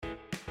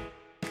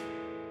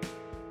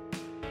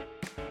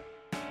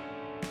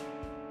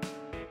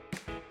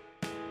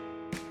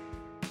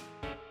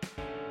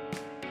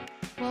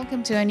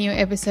Welcome to a new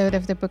episode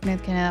of the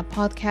BookNet Canada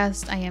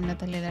podcast. I am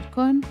Natalia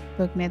Larcon,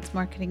 BookNet's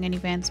Marketing and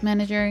Events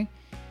Manager.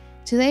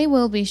 Today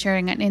we'll be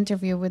sharing an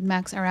interview with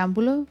Max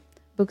Arambulo,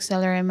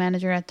 bookseller and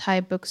manager at Thai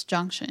Books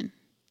Junction.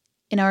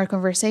 In our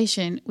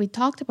conversation, we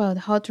talked about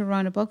how to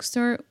run a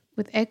bookstore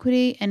with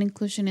equity and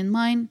inclusion in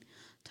mind,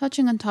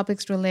 touching on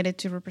topics related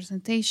to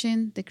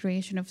representation, the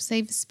creation of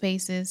safe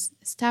spaces,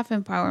 staff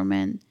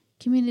empowerment,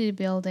 community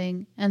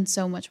building, and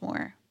so much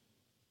more.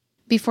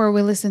 Before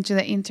we listen to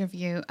the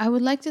interview, I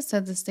would like to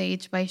set the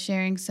stage by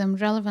sharing some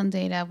relevant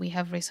data we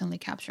have recently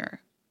captured.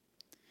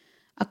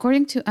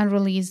 According to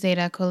unreleased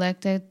data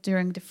collected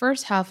during the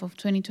first half of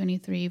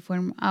 2023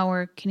 from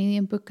our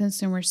Canadian Book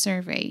Consumer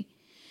Survey,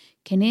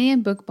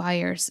 Canadian book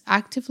buyers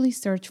actively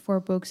search for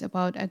books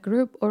about a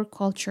group or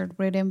culture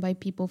written by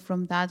people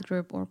from that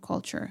group or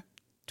culture,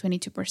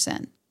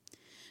 22%.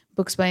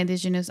 Books by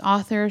Indigenous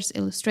authors,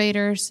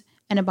 illustrators,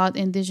 and about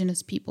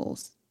Indigenous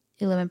peoples,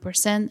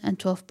 11% and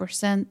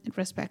 12%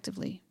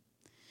 respectively.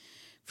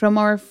 From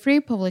our free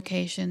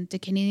publication, the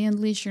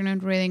Canadian Leisure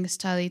and Reading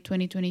Study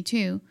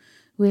 2022,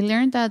 we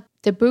learned that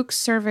the books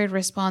surveyed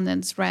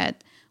respondents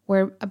read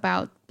were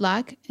about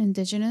Black,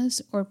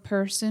 Indigenous, or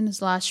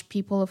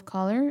person/people of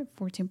color,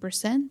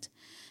 14%,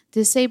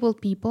 disabled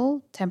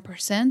people,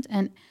 10%,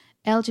 and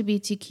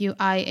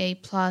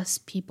LGBTQIA plus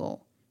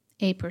people,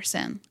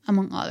 8%,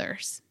 among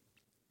others.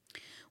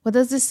 What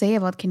does this say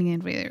about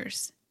Canadian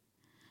readers?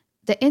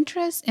 The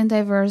interest in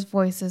diverse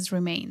voices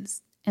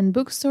remains, and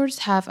bookstores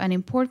have an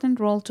important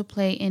role to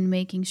play in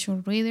making sure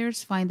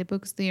readers find the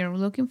books they are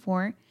looking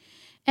for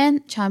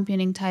and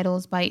championing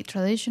titles by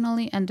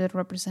traditionally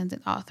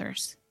underrepresented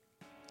authors.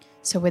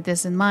 So with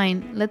this in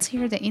mind, let's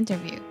hear the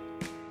interview.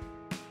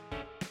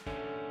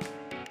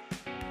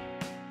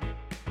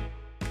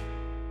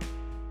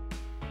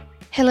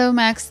 Hello,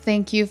 Max.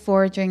 Thank you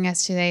for joining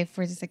us today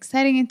for this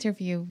exciting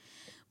interview.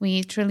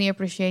 We truly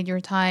appreciate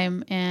your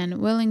time and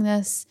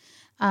willingness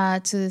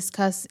to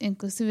discuss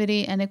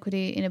inclusivity and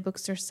equity in a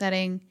bookstore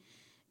setting.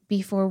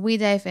 Before we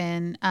dive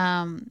in,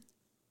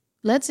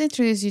 let's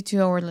introduce you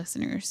to our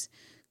listeners.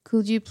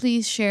 Could you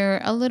please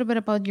share a little bit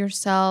about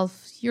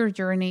yourself, your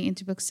journey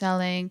into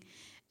bookselling,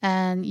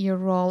 and your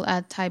role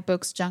at Thai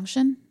Books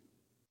Junction?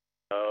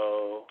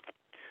 So,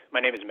 my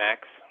name is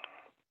Max.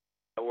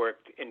 I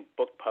worked in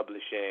book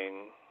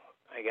publishing,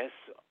 I guess,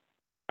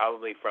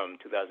 probably from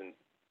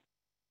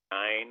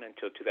 2009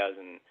 until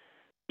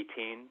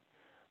 2018.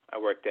 I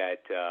worked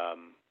at,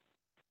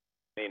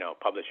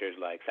 publishers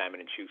like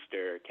Simon &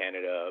 Schuster,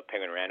 Canada,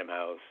 Penguin Random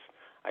House.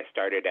 I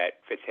started at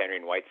Fitzhenry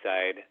and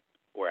Whiteside,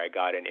 where I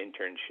got an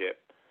internship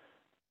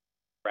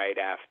right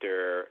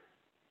after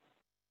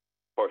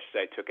courses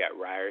I took at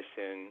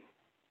Ryerson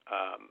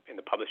in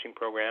the publishing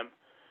program.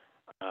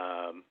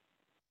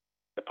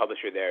 The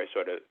publisher there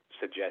sort of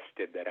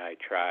suggested that I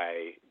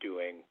try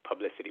doing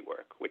publicity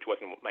work, which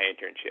wasn't my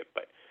internship,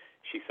 but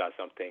she saw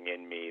something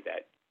in me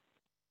that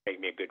made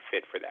me a good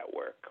fit for that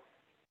work.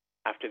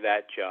 After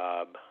that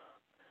job,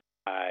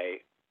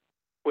 I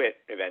quit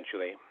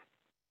eventually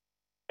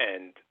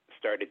and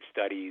started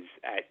studies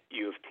at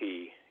U of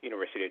T,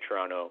 University of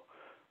Toronto,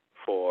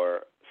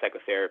 for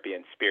psychotherapy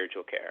and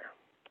spiritual care.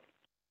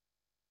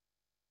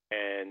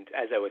 And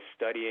as I was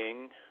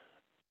studying,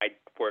 I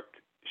worked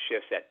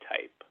shifts at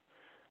Type.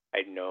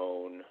 I'd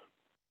known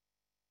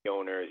the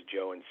owners,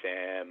 Joe and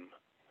Sam,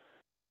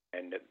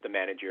 and the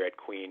manager at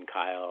Queen,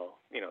 Kyle,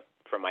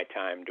 from my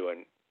time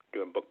doing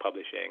book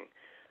publishing.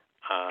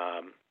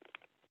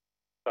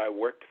 So I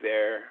worked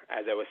there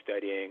as I was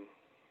studying.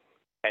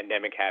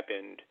 Pandemic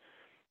happened.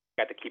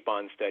 I got to keep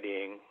on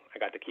studying. I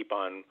got to keep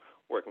on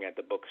working at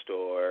the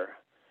bookstore.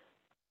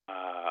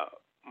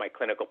 My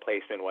clinical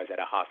placement was at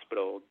a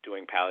hospital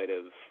doing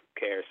palliative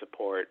care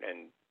support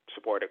and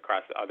support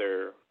across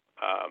other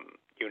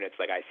units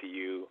like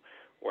ICU,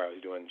 where I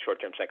was doing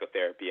short-term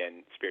psychotherapy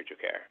and spiritual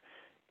care.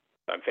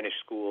 So I'm finished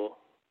school.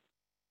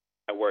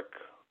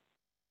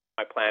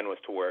 My plan was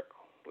to work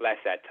less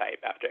at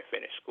Type after I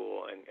finished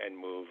school and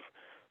move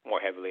more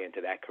heavily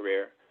into that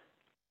career.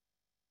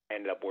 I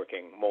ended up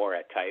working more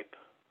at Type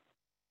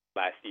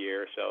last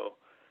year or so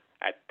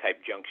at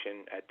Type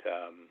Junction at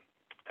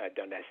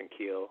Dundas and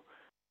Keele.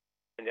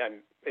 And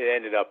it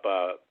ended up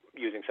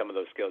using some of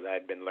those skills I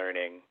had been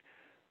learning,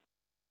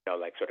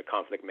 like sort of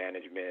conflict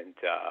management,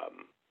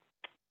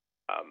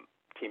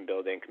 team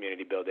building,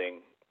 community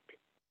building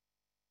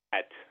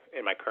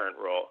in my current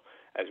role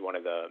as one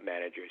of the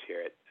managers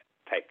here at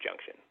Type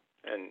Junction.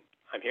 And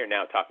I'm here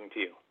now talking to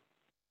you.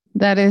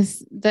 That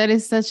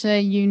is such a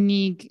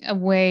unique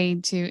way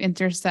to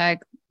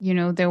intersect,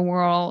 the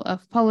world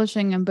of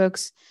publishing and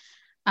books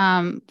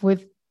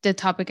with the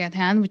topic at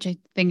hand, which I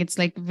think it's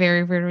like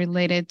very, very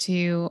related to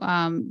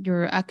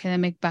your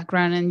academic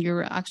background and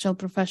your actual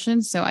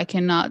profession. So I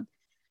cannot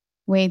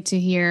wait to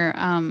hear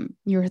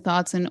your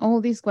thoughts on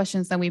all these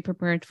questions that we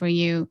prepared for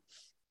you.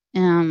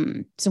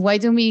 So why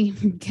don't we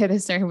get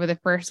started with the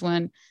first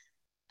one?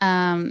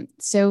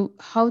 So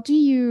how do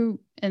you,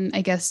 and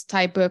I guess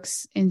Thai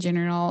Books in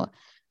general,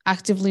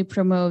 actively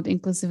promote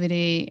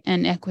inclusivity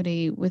and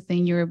equity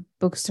within your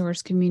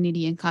bookstore's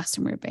community and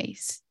customer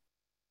base?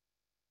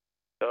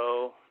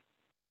 So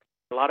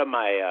a lot of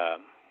my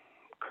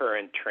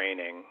current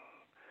training,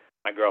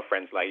 my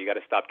girlfriend's like, you got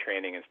to stop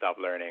training and stop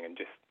learning and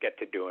just get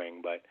to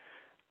doing. But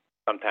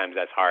sometimes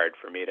that's hard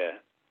for me to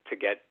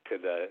get to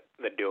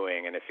the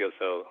doing, and it feels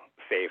so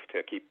safe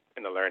to keep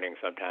in the learning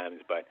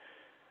sometimes. But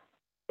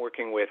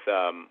working with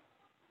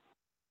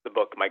the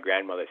book My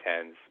Grandmother's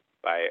Hands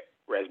by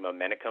Resma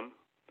Menakem,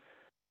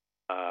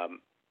 I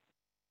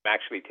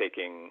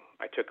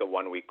took a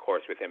 1-week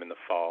course with him in the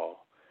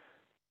fall,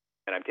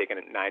 and I'm taking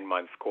a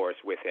 9-month course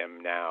with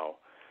him now.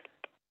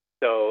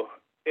 So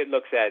it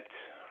looks at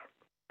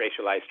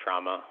racialized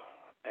trauma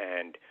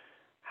and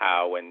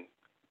how when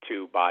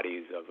two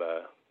bodies of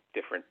a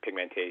different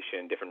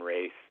pigmentation, different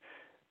race,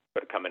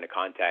 sort of come into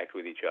contact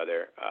with each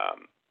other,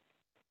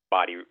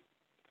 body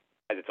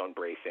has its own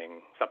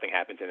bracing, something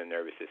happens in the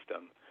nervous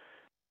system,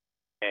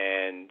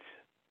 and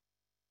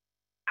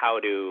how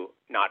to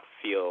not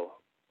feel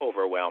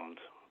overwhelmed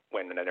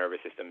when the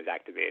nervous system is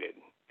activated.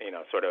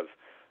 Sort of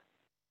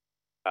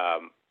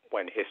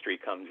when history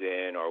comes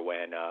in, or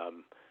when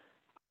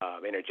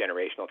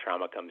intergenerational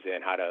trauma comes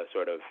in, how to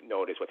sort of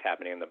notice what's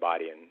happening in the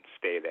body and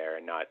stay there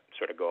and not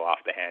sort of go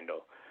off the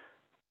handle.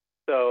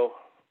 So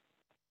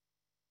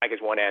I guess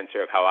one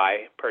answer of how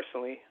I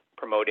personally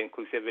promote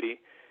inclusivity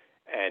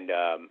and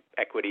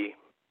equity,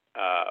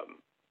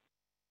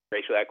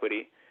 racial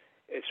equity,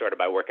 is sort of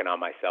by working on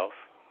myself,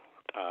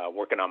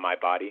 working on my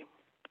body,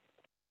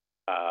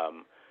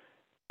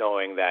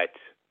 knowing that,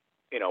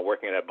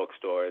 working at a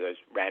bookstore, there's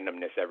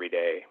randomness every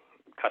day.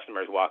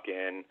 Customers walk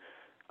in,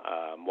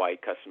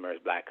 white customers,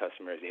 black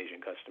customers,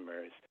 Asian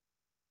customers,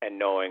 and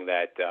knowing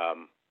that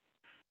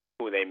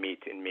who they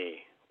meet in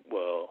me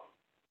will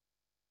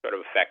sort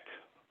of affect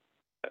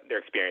their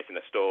experience in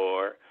the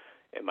store.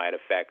 It might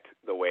affect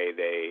the way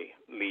they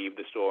leave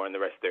the store and the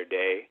rest of their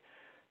day.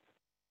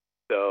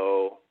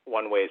 So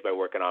one way is by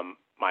working on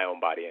my own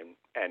body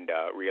and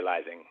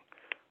realizing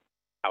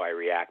how I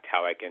react,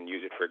 how I can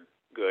use it for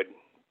good,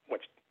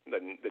 what's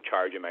the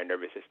charge in my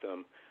nervous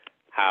system,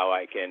 how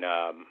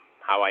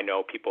I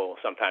know people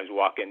sometimes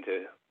walk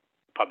into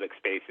public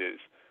spaces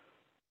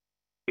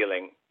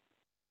feeling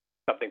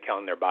something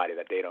telling their body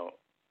that they don't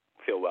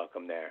feel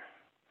welcome there.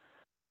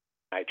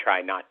 I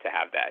try not to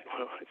have that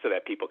so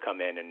that people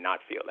come in and not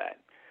feel that.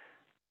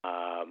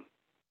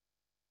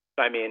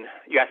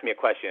 You asked me a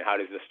question, how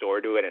does the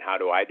store do it and how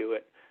do I do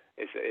it?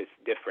 It's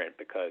different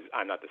because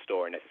I'm not the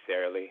store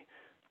necessarily.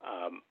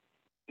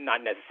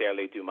 Not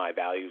necessarily do my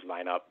values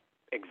line up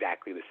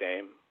exactly the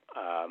same.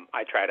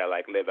 I try to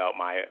live out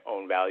my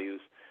own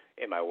values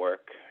in my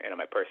work and in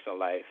my personal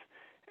life,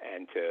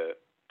 and to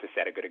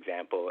set a good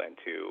example and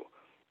to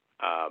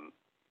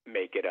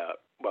make it a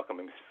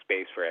welcoming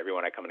space for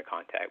everyone I come into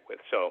contact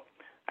with. So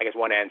I guess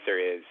one answer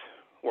is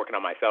working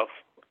on myself,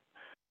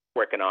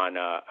 working on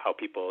how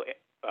people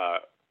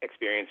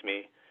experience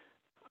me,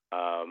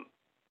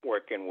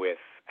 working with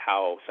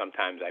how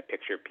sometimes I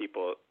picture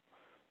people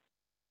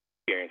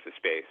experience the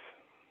space.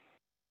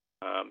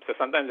 So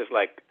sometimes it's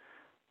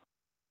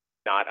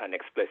not an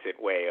explicit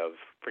way of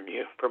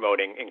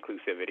promoting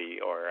inclusivity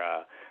or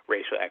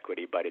racial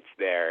equity, but it's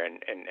there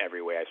in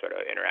every way I sort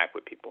of interact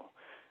with people.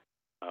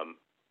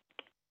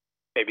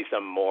 Maybe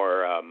some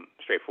more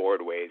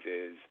straightforward ways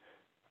is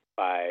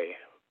by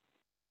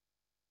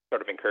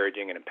sort of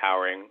encouraging and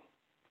empowering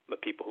the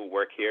people who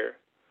work here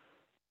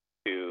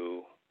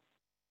to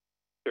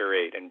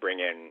curate and bring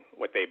in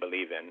what they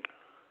believe in.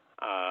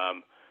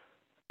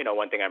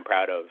 One thing I'm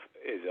proud of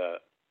is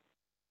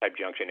Type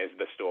Junction is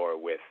the store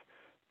with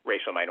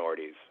racial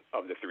minorities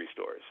of the 3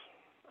 stores.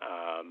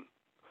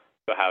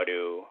 So how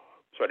to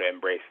sort of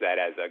embrace that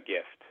as a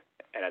gift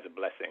and as a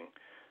blessing,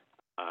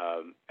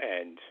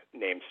 and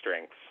name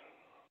strengths.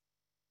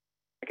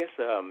 I guess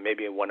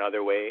maybe one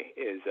other way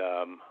is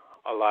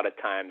a lot of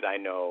times I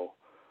know,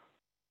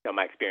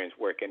 my experience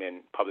working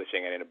in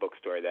publishing and in a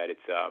bookstore, that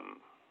it's, how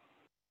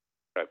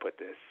do I put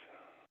this?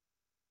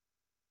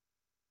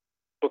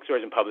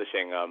 Bookstores and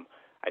publishing,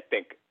 I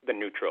think the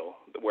neutral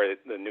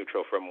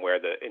from where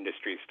the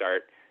industries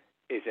start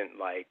isn't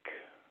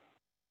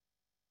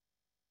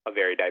a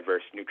very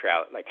diverse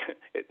neutral.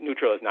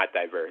 Neutral is not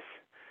diverse.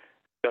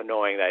 So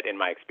knowing that in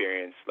my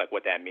experience,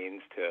 what that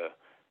means to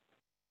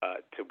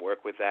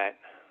work with that,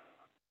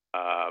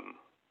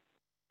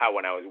 how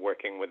when I was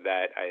working with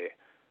that, I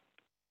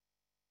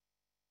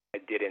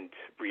didn't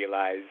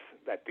realize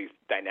that these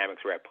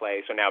dynamics were at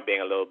play. So now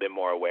being a little bit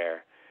more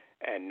aware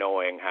and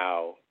knowing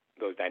how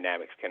those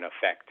dynamics can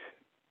affect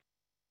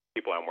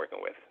people I'm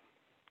working with.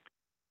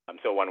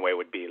 So one way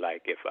would be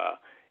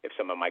if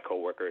some of my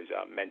coworkers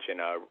mention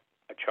a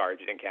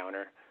charged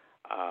encounter,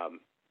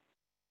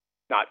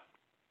 not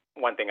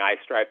one thing I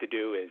strive to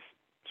do is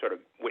sort of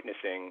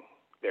witnessing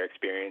their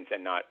experience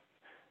and not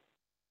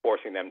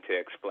forcing them to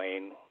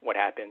explain what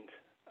happened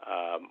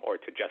or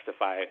to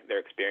justify their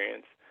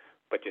experience,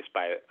 but just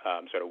by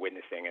sort of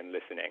witnessing and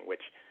listening,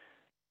 which,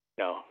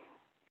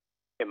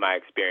 in my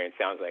experience,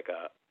 sounds like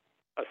a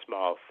a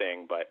small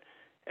thing, but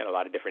in a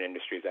lot of different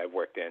industries I've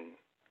worked in,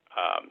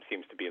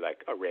 seems to be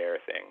like a rare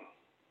thing.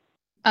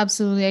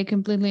 Absolutely. I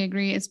completely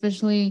agree,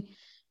 especially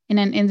in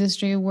an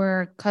industry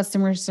where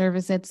customer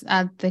service is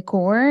at the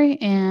core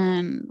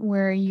and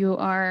where you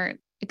are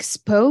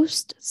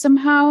exposed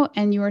somehow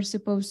and you are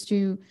supposed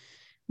to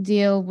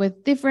deal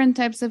with different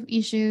types of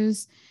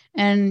issues.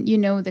 And,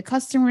 the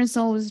customer is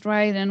always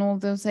right and all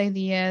those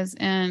ideas.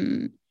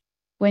 And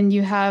when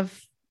you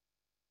have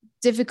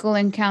difficult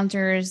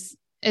encounters,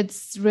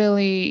 it's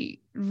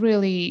really,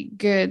 really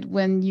good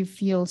when you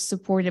feel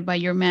supported by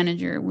your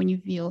manager, when you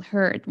feel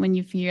heard, when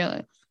you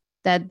feel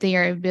that they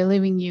are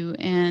believing you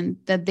and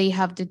that they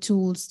have the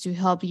tools to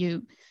help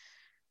you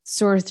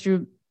sort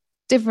through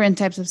different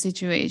types of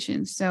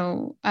situations.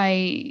 So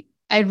I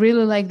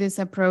really like this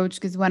approach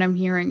because what I'm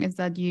hearing is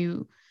that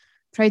you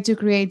try to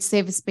create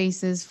safe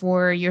spaces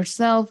for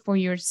yourself, for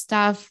your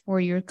staff, for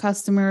your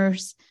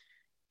customers,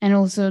 and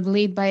also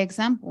lead by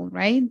example,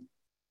 right?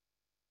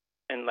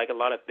 And like a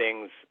lot of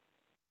things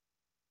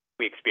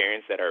we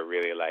experience that are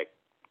really like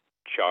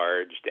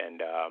charged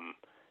and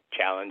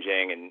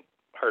challenging and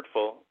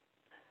hurtful,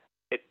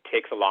 it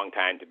takes a long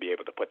time to be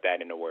able to put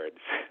that into words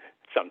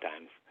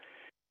sometimes.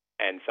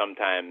 And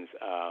sometimes,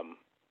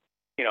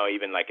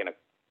 even like in a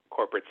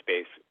corporate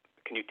space,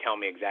 can you tell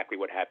me exactly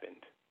what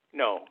happened?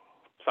 No,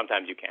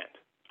 sometimes you can't.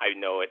 I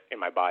know it in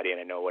my body and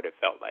I know what it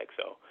felt like.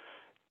 So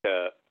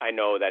I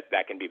know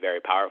that can be very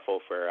powerful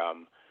for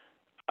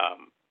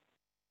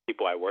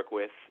people I work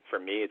with. For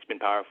me, it's been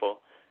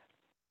powerful.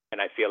 And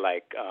I feel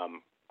like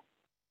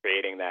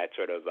creating that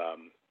sort of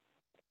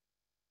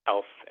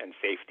health and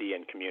safety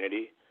and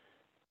community,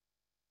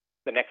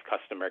 the next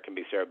customer can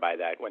be served by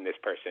that when this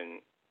person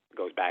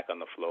goes back on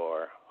the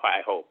floor,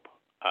 I hope,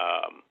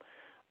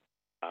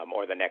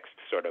 or the next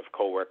sort of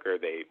coworker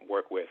they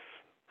work with.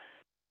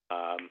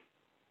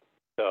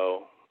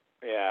 So,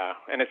 yeah,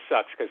 and it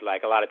sucks because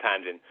like a lot of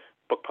times in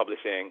book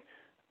publishing,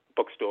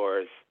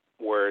 bookstores,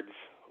 words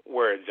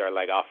are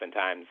like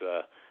oftentimes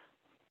the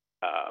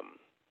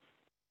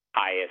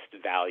highest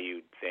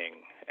valued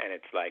thing, and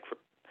it's like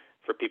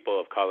for people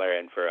of color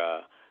and for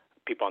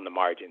people on the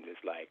margins, it's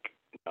like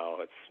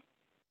it's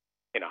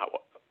how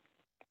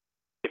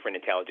different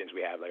intelligence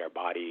we have, like our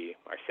body,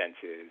 our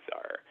senses,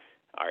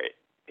 our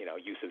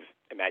use of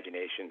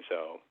imagination.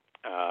 So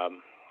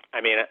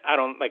I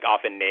don't like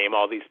often name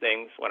all these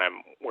things when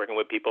I'm working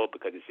with people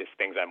because it's just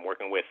things I'm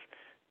working with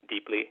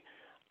deeply.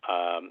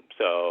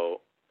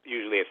 So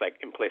usually it's like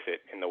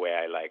implicit in the way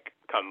I like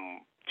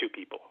come to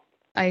people.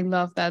 I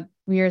love that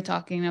we are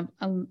talking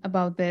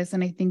about this,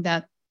 and I think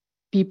that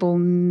people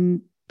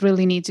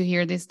really need to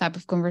hear this type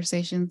of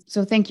conversation.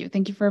 So thank you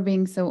for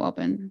being so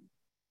open.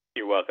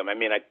 You're welcome. I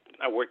mean,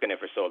 I worked in it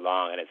for so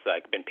long, and it's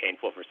like been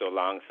painful for so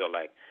long. So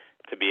like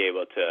to be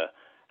able to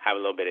have a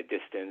little bit of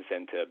distance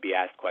and to be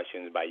asked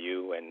questions by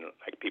you and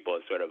like people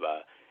is sort of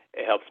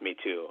it helps me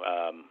too.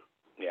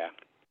 Yeah.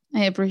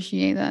 I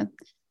appreciate that.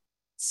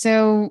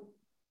 So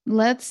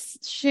let's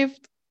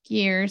shift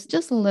gears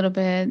just a little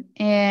bit.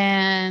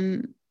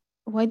 And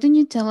why don't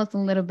you tell us a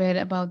little bit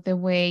about the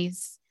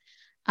ways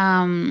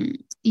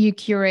you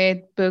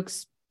curate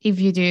books, if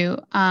you do,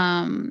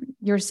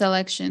 your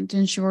selection to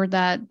ensure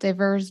that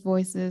diverse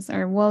voices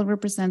are well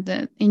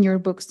represented in your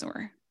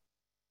bookstore?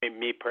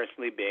 Me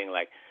personally, being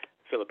like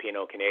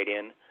Filipino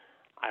Canadian,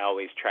 I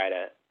always try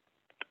to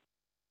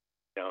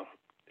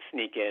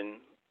sneak in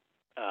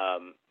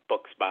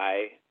books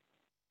by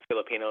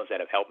Filipinos that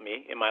have helped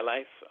me in my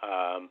life.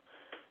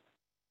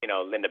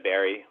 Linda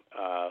Berry,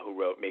 who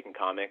wrote Making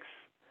Comics,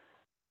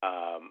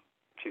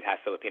 she's half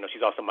Filipino.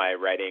 She's also my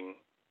writing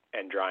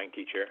and drawing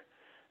teacher,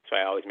 so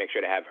I always make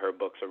sure to have her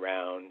books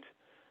around.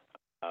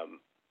 I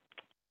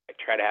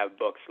try to have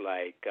books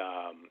like,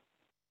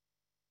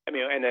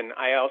 and then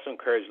I also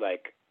encourage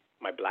like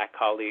my Black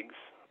colleagues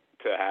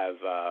to have,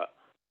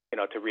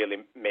 to really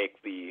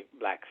make the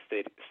Black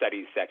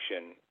Studies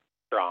section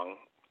strong,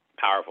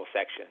 powerful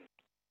section.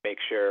 Make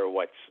sure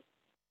what's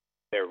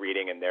they're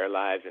reading in their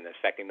lives and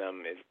affecting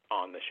them is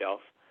on the shelf.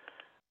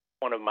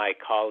 One of my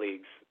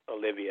colleagues,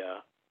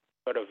 Olivia,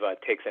 sort of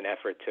takes an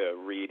effort to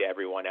read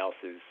everyone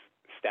else's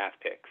staff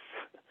picks.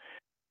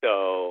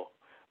 So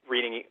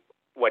reading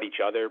what each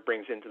other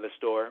brings into the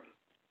store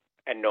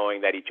and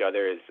knowing that each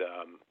other is,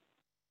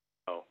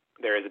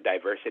 there is a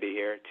diversity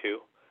here too.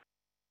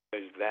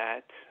 There's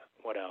that.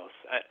 What else?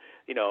 I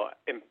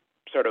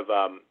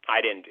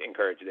didn't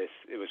encourage this.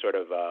 It was sort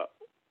of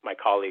my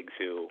colleagues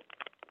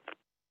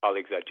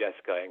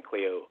Jessica and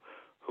Cleo,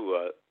 who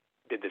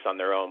did this on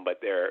their own, but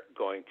they're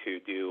going to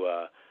do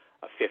a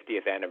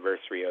 50th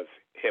anniversary of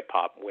hip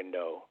hop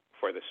window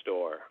for the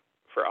store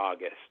for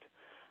August.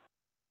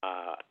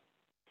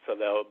 So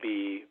they'll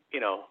be,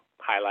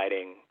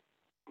 highlighting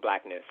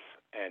Blackness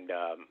and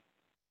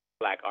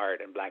Black art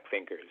and Black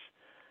thinkers.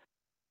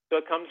 So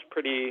it comes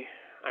pretty.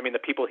 The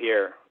people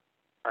here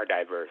are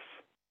diverse.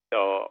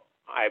 So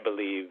I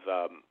believe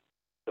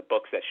the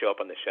books that show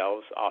up on the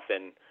shelves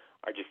often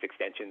are just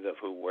extensions of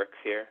who works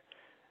here.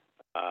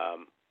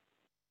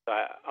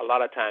 A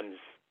lot of times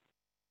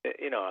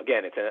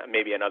again, it's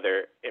maybe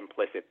another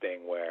implicit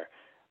thing where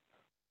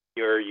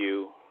you're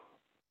you,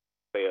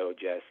 Leo,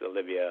 Jess,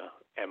 Olivia,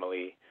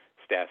 Emily,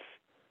 Steph,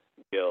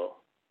 Jill,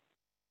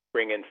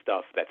 bring in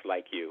stuff that's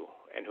like you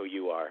and who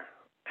you are.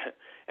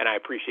 And I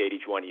appreciate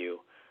each one of you.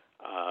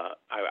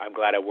 I'm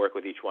glad I work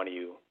with each one of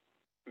you.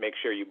 Make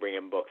sure you bring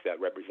in books that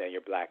represent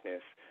your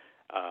blackness,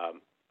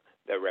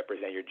 that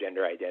represent your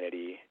gender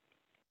identity,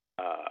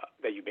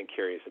 that you've been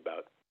curious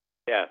about.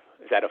 Yeah,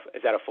 is that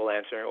a full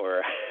answer, or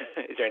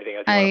is there anything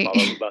else you want to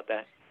follow up about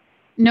that?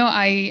 No,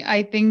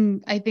 I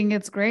think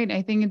it's great.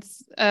 I think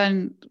it's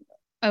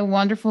a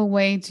wonderful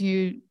way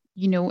to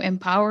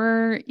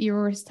empower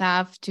your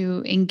staff,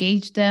 to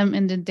engage them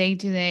in the day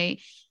to day,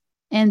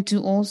 and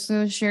to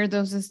also share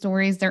those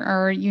stories that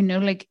are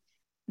like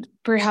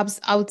perhaps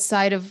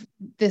outside of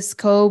the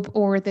scope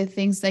or the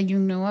things that you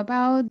know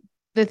about.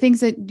 The things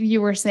that you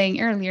were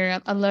saying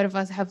earlier, a lot of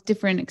us have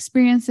different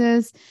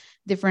experiences,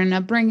 different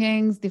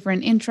upbringings,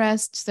 different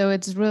interests. So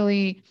it's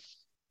really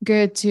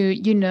good to,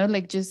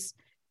 like just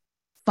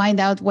find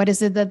out what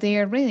is it that they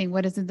are reading,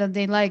 what is it that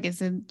they like.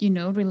 Is it,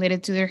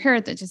 related to their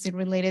heritage? Is it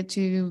related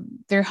to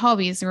their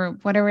hobbies or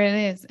whatever it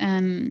is?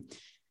 And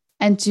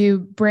to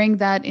bring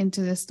that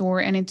into the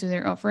store and into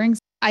their offerings.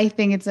 I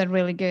think it's a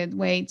really good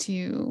way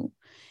to,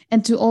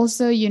 and to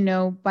also,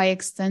 by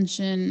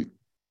extension,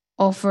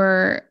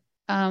 offer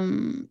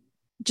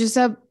just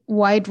a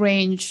wide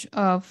range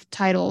of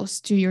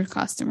titles to your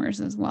customers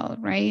as well,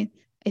 right?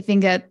 I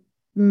think that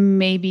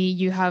maybe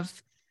you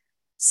have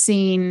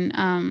seen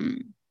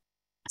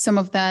some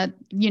of that,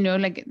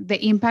 like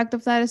the impact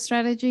of that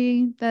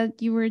strategy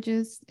that you were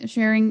just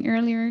sharing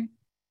earlier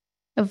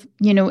of,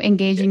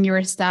 engaging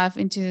your staff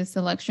into the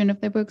selection of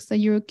the books that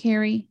you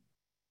carry?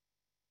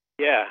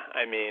 Yeah,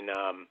 I mean,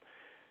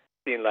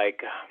 seeing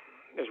like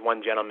there's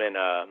one gentleman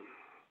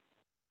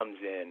comes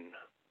in,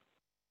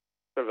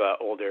 sort of an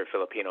older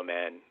Filipino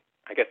man.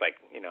 I guess I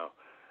don't know,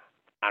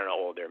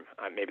 older.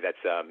 Maybe that's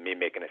me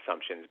making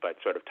assumptions, but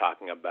sort of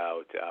talking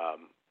about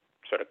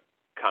sort of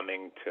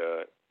coming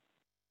to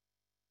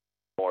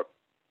more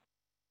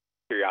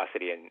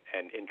curiosity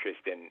and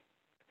interest in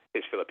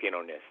his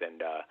Filipino-ness,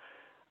 and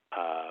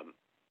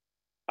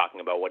talking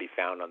about what he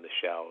found on the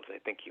shelves. I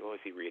think what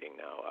was he reading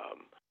now?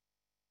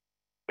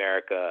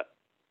 America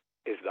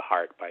is the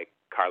Heart by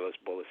Carlos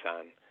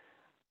Bulasan,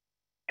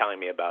 telling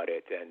me about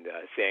it and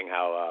saying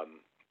how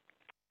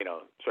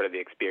sort of the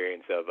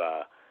experience of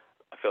a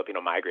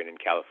Filipino migrant in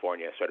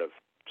California sort of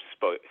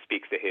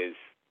speaks to his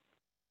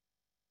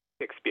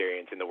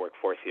experience in the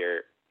workforce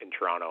here in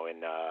Toronto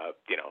in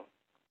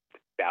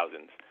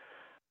thousands,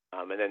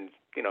 and then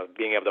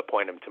being able to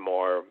point him to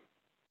more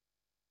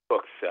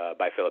books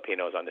by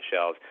Filipinos on the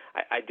shelves.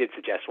 I did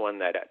suggest one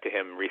to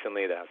him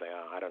recently that I was like,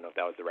 I don't know if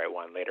that was the right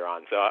one later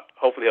on. So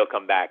hopefully he'll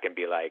come back and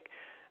be like,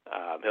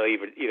 he'll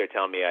either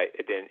tell me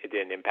it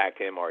didn't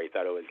impact him, or he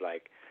thought it was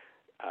like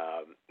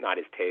not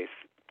his taste.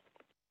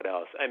 What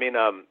else? I mean,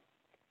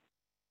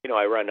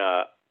 I run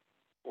on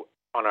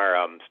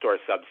our store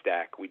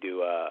Substack. We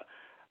do a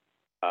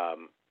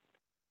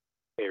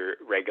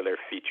regular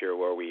feature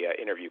where we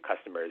interview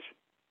customers,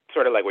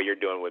 sort of like what you're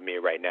doing with me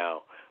right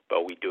now,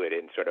 but we do it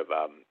in sort of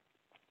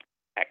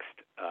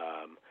text.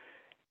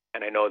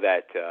 And I know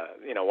that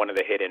one of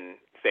the hidden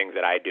things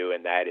that I do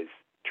in that is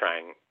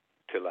trying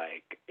to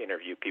like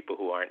interview people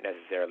who aren't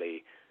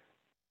necessarily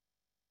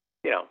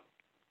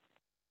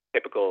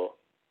typical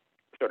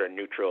sort of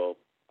neutral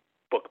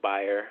book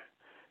buyer.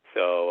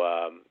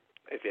 So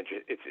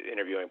it's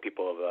interviewing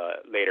people of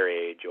a later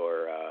age,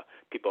 or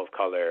people of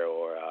color,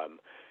 or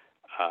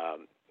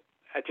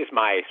just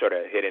my sort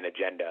of hidden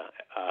agenda.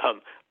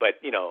 But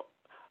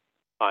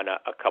on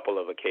a couple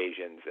of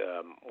occasions,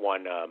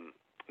 one,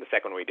 the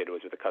second one we did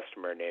was with a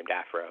customer named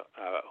Afra,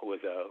 who was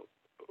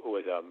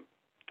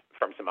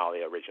from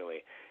Somalia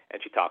originally,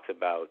 and she talks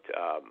about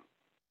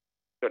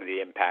sort of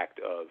the impact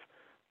of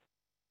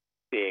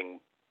seeing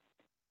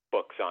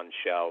books on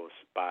shelves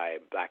by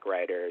Black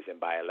writers and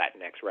by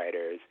Latinx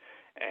writers,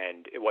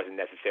 and it wasn't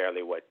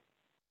necessarily what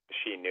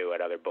she knew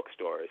at other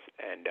bookstores.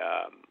 And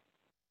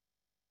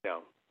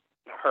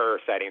her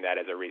citing that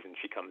as a reason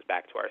she comes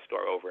back to our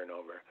store over and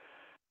over.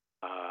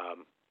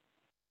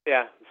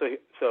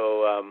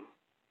 So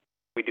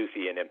we do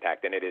see an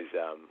impact, and it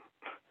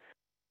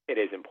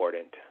is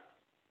important.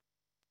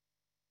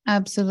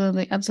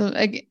 Absolutely.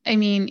 I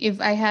mean, if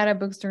I had a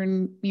bookstore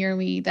near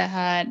me that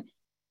had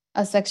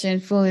a section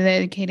fully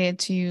dedicated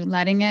to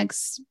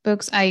Latinx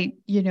books, I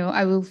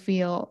will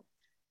feel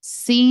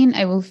seen.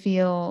 I will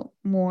feel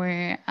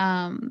more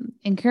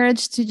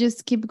encouraged to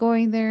just keep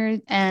going there.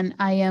 And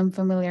I am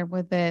familiar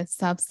with the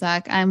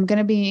Substack. I'm going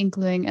to be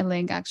including a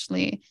link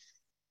actually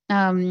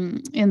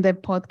in the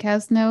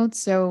podcast notes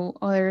so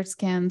others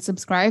can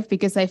subscribe,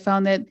 because I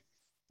found it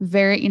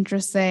very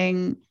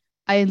interesting.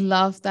 I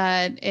love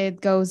that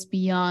it goes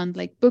beyond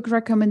like book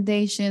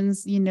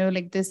recommendations,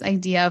 like this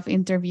idea of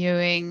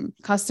interviewing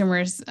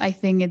customers. I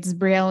think it's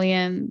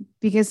brilliant,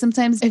 because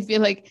sometimes I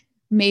feel like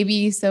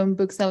maybe some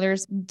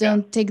booksellers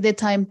don't take the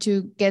time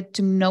to get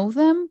to know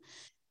them.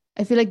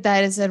 I feel like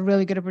that is a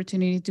really good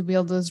opportunity to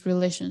build those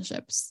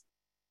relationships.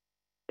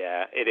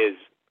 Yeah, it is.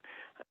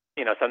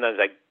 Sometimes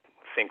I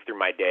think through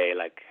my day,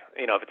 like,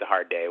 if it's a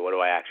hard day, what do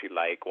I actually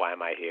like? Why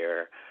am I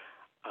here?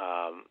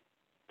 Um,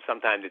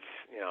 Sometimes it's,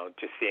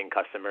 just seeing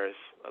customers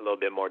a little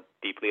bit more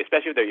deeply,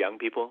 especially if they're young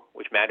people,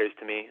 which matters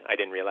to me. I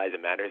didn't realize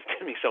it matters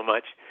to me so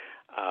much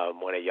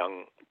when a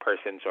young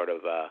person sort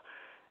of,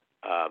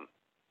 um,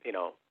 you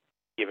know,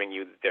 giving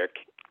you their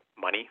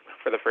money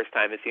for the first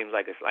time. It seems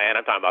like and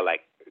I'm talking about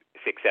like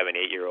 6, 7,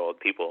 8-year-old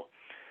people,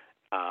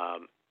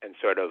 and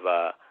sort of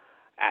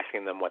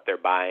asking them what they're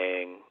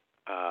buying,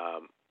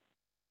 um,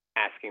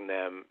 asking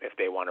them if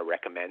they want to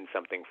recommend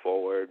something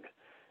forward,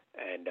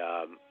 and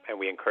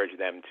we encourage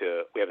them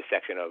to. We have a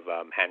section of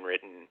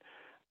handwritten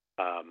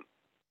um,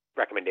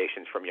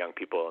 recommendations from young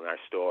people in our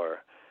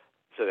store,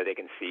 so that they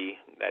can see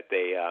that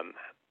they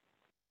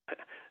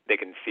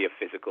can see a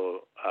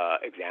physical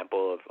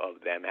example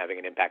of them having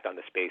an impact on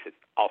the space. It's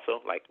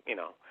also like,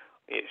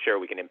 sure,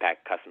 we can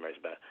impact customers,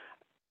 but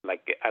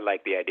I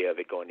like the idea of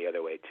it going the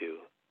other way too.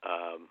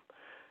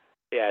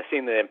 Yeah,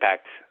 seeing the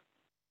impact.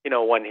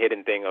 One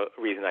hidden thing, a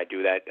reason I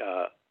do that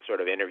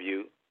sort of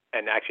interview,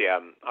 and actually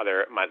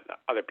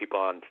other people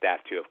on staff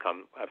too have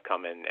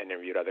come and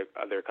interviewed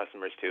other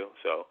customers too.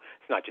 So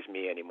it's not just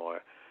me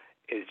anymore.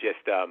 Is just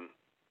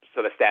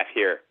so the staff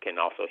here can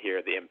also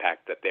hear the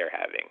impact that they're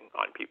having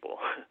on people.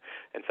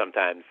 And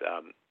sometimes,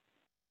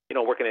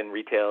 working in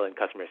retail and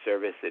customer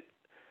service,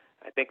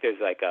 I think there's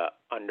like a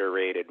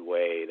underrated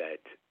way that,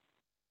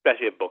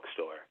 especially a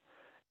bookstore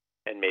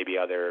and maybe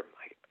other,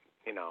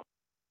 you know,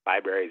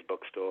 libraries,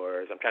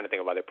 bookstores. I'm trying to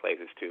think of other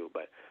places too,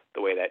 but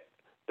the way that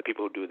the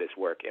people who do this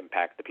work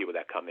impact the people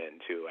that come in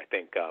too, I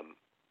think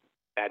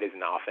that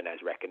isn't often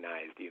as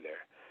recognized either.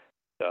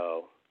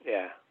 So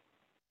yeah,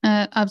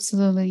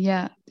 Absolutely.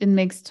 Yeah. It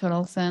makes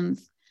total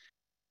sense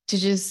to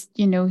just,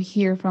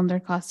 hear from their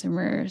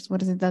customers.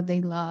 What is it that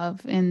they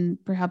love? And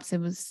perhaps it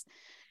was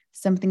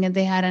something that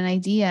they had an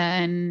idea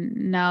and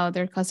now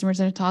their customers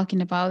are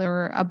talking about,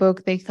 or a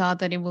book they thought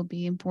that it will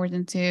be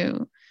important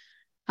to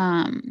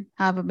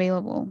have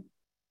available.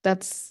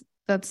 That's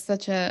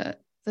such a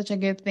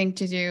good thing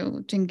to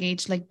do, to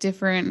engage like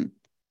different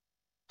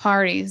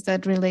parties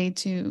that relate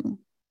to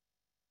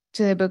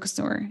the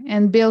bookstore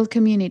and build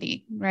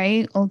community,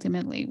 right?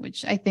 Ultimately,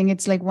 which I think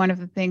it's like one of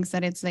the things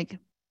that it's like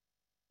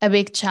a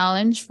big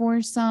challenge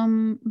for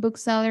some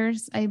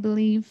booksellers, I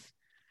believe.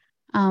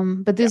 But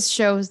yeah, this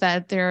shows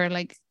that there are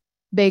like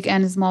big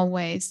and small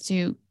ways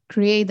to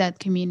create that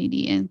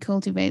community and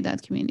cultivate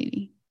that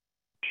community.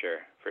 sure,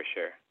 for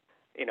sure.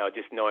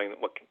 Just knowing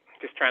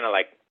just trying to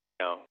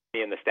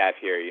me and the staff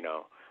here,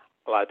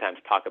 a lot of times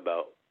talk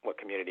about what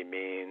community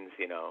means.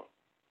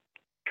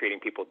 Treating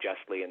people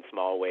justly in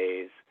small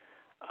ways,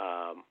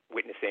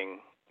 witnessing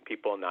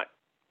people, not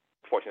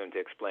forcing them to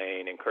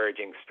explain,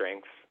 encouraging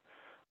strengths,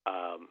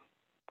 um,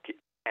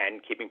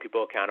 and keeping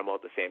people accountable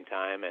at the same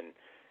time, and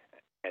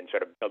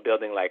sort of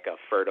building like a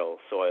fertile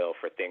soil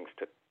for things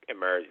to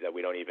emerge that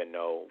we don't even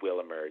know will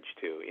emerge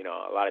too.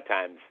 A lot of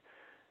times,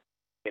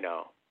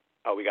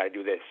 oh, we got to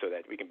do this so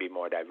that we can be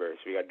more diverse.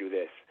 We got to do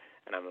this,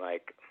 and I'm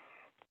like,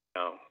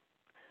 no.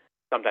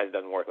 Sometimes it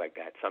doesn't work like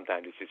that.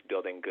 Sometimes it's just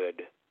building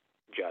good,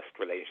 just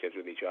relationships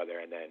with each other,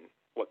 and then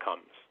what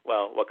comes?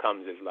 Well, what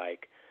comes is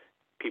like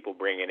people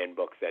bringing in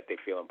books that they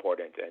feel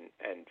important,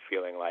 and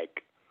feeling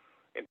like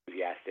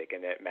enthusiastic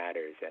and that it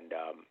matters, and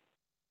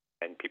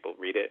people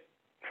read it,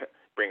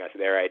 bring us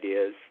their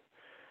ideas,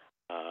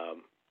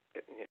 um,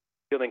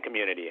 building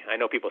community. I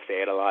know people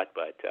say it a lot,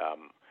 but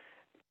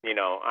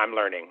I'm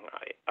learning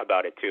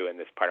about it too in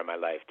this part of my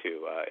life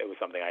too. It was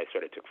something I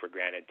sort of took for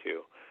granted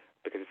too,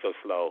 because it's so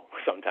slow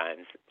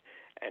sometimes,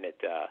 and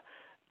it's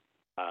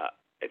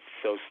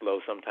so slow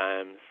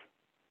sometimes,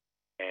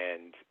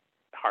 and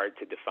hard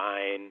to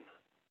define,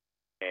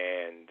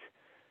 and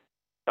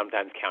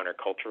sometimes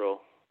countercultural.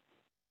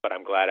 But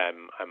I'm glad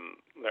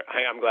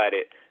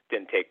it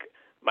didn't take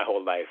my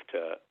whole life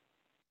to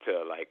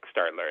like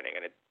start learning,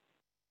 and it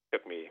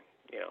took me,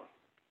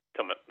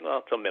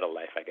 till middle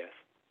life, I guess.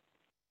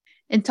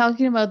 And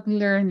talking about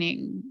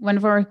learning, one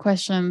of our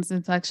questions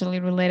is actually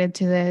related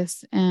to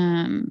this.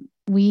 And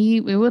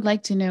we would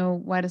like to know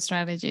what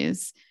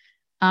strategies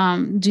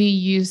do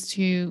you use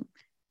to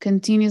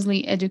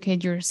continuously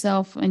educate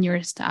yourself and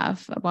your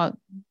staff about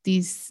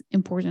these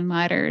important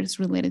matters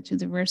related to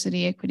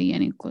diversity, equity,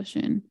 and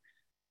inclusion?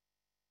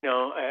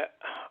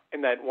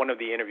 In that one of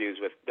the interviews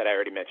that I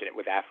already mentioned,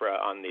 with Afra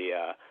on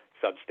the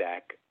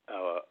Substack,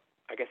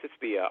 I guess it's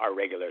the our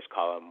regulars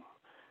column.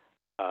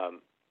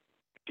 Um,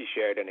 she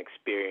shared an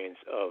experience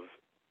of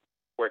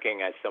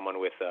working as someone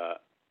with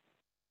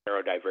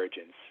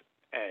neurodivergence,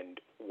 and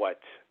what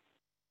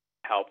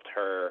helped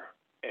her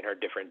in her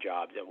different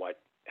jobs and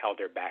what held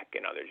her back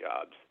in other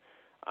jobs.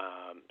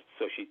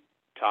 So she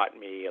taught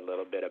me a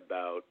little bit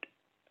about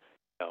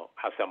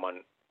how someone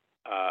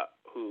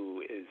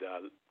who is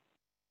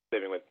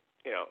living with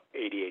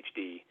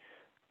ADHD,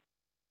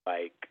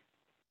 like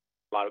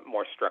a lot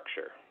more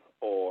structure,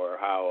 or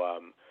how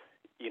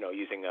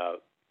using a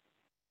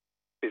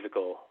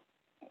physical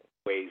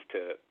ways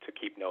to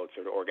keep notes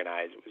or to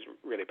organize was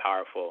really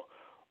powerful,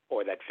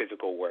 or that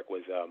physical work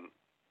was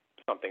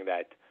something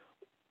that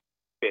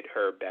fit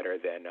her better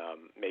than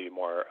maybe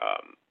more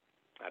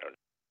I don't know,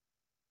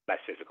 less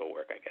physical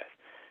work, I guess.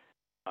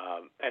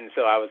 And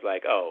so I was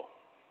like, oh,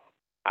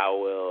 how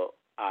will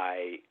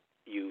I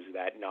use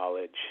that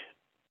knowledge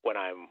when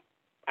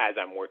as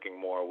I'm working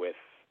more with,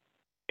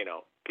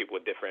 people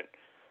with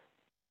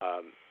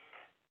um,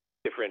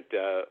 different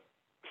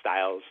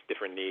styles,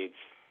 different needs,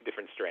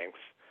 different strengths.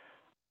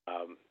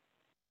 Um,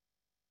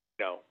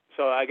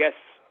 so I guess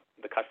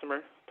the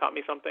customer taught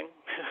me something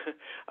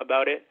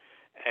about it,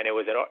 and it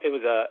was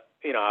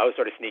I was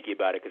sort of sneaky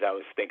about it because I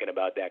was thinking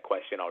about that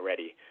question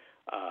already.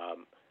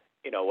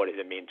 What does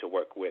it mean to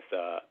work with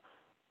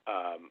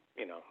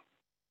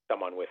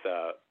someone with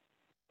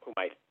who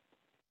might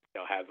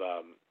have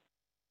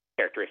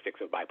characteristics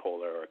of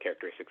bipolar or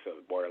characteristics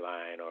of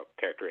borderline or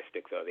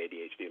characteristics of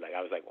ADHD. Like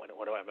I was like, what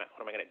am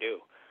I going to do?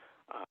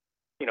 Uh,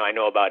 I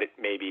know about it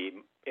maybe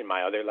in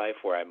my other life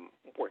where I'm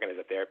working as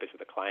a therapist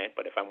with a client,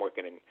 but if I'm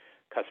working in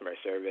customer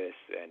service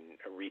and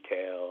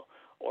retail,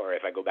 or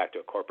if I go back to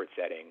a corporate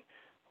setting,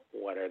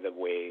 what are the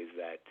ways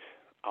that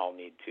I'll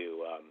need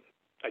to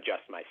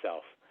adjust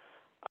myself?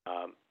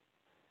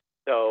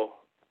 So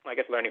I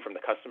guess learning from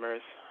the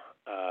customers,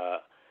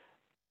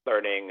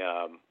 learning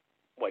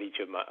what each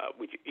of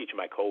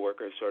my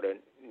coworkers sort of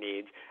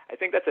needs. I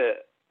think that's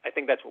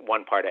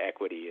one part of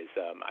equity is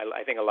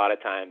I think a lot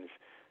of times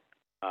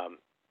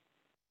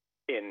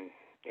in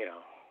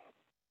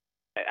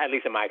at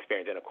least in my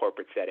experience in a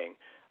corporate setting,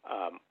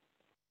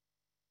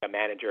 a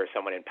manager or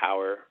someone in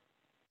power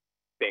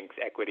thinks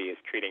equity is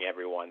treating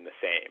everyone the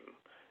same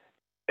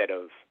instead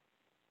of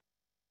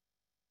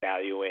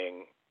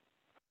valuing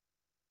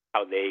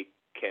how they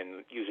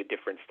can use a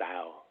different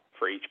style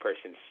for each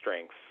person's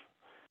strengths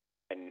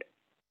and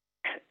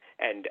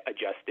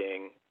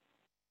adjusting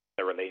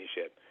the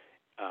relationship.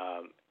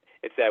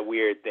 It's that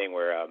weird thing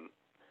where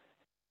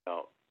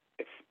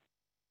it's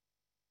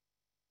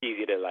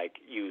easy to like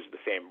use the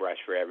same brush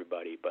for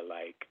everybody, but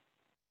like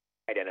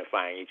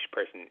identifying each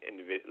person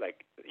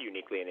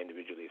uniquely and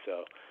individually.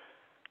 So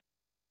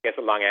I guess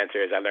the long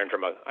answer is I learned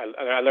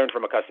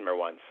from a customer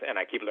once, and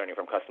I keep learning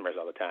from customers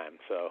all the time.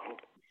 So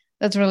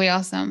that's really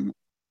awesome.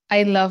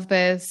 I love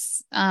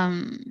this,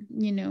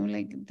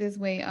 like this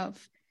way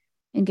of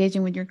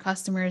engaging with your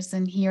customers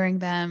and hearing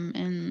them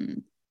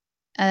and,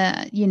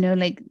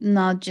 like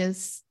not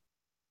just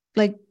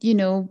like,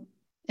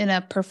 in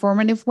a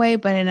performative way,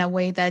 but in a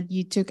way that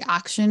you took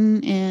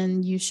action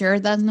and you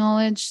shared that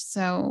knowledge.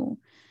 So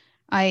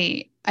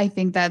I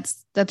think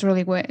that's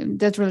really great.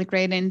 And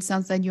it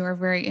sounds like you are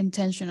very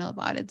intentional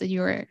about it, that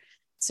you're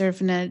sort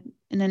of in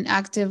an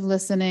active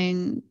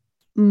listening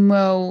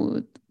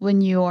mode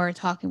when you are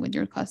talking with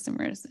your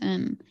customers.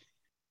 And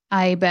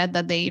I bet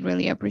that they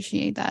really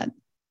appreciate that.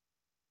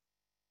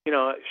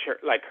 Sure,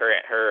 like her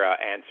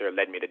answer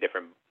led me to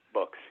different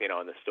books, in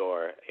the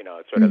store. It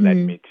sort of led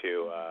me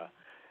to,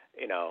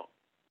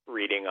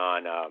 reading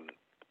on, um,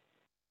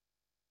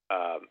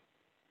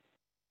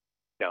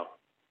 you know,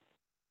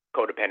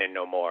 Codependent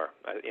No More,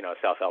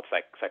 self-help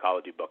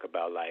psychology book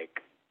about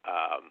like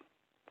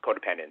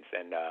codependence.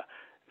 And,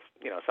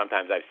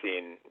 sometimes I've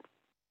seen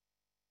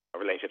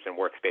relationships in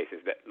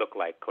workspaces that look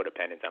like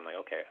codependence. I'm like,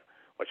 okay,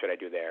 what should I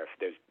do there if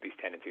there's these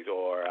tendencies?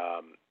 Or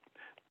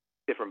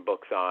different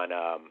books on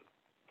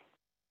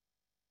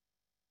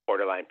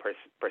borderline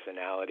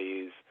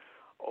personalities.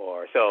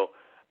 Or so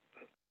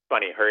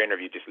funny, her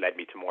interview just led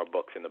me to more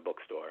books in the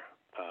bookstore.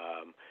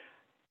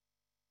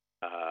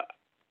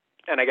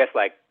 And I guess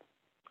like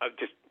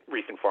just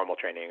recent formal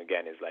training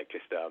again is like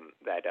just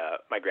that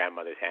my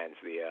grandmother's hands,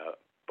 the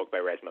book by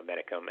Resma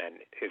Menakem, and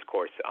his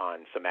course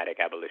on somatic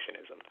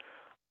abolitionism.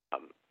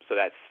 So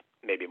that's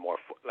maybe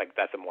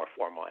that's a more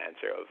formal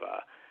answer of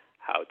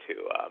how to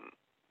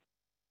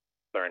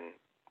learn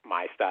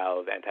my style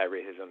of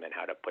anti-racism and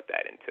how to put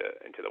that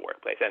into the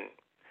workplace. And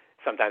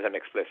sometimes I'm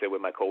explicit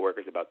with my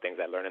coworkers about things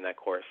I learn in that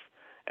course,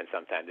 and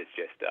sometimes it's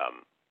just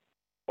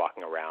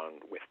walking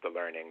around with the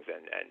learnings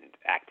and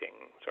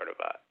acting sort of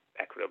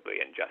equitably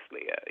and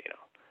justly,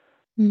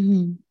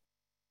 Mm-hmm.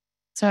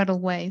 Subtle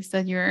ways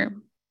that you're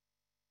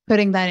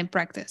putting that in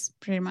practice,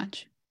 pretty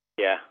much.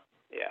 Yeah.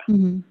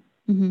 Mm-hmm.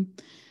 Mm-hmm.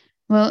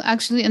 Well,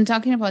 actually, in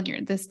talking about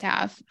the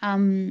staff,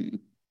 one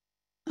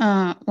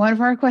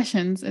of our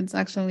questions, it's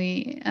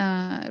actually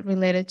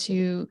related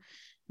to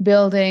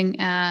building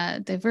a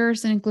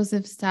diverse and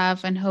inclusive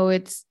staff and how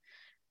it's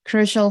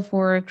crucial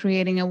for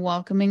creating a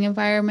welcoming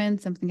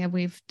environment, something that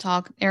we've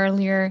talked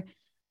earlier.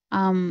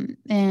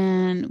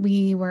 And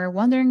we were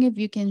wondering if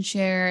you can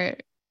share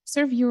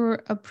sort of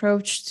your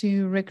approach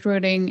to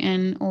recruiting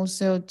and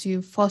also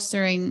to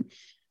fostering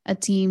a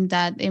team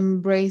that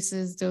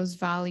embraces those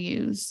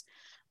values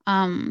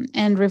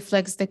and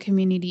reflects the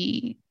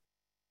community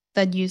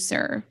that you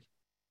serve.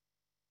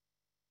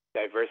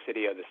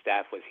 Diversity of the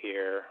staff was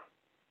here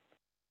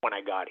when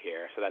I got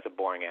here, so that's a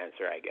boring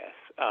answer, I guess.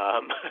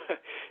 I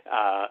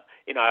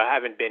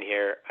haven't been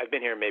here. I've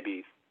been here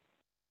maybe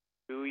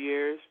 2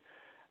 years.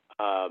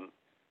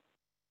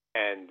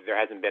 and there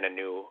hasn't been a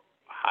new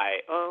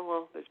high. Oh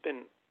well,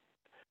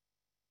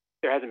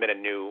 there hasn't been a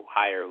new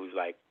hire who's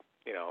like,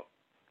 you know,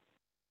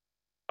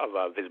 of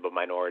a visible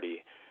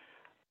minority.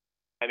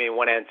 I mean,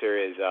 one answer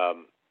is,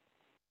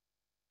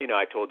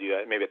 I told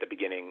you maybe at the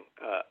beginning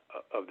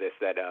of this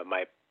that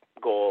my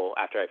goal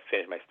after I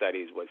finished my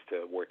studies was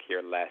to work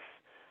here less,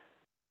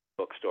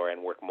 bookstore,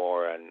 and work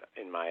more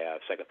in my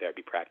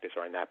psychotherapy practice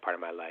or in that part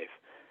of my life.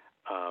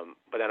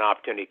 But then an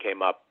opportunity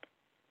came up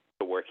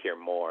to work here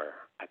more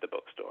at the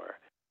bookstore.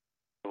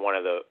 One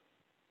of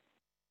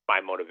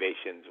my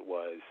motivations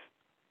was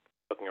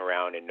looking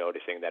around and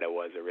noticing that it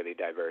was a really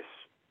diverse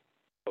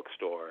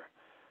bookstore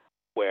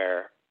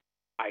where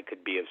I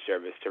could be of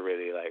service to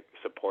really like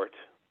support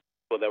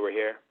people that were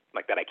here,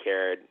 like that I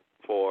cared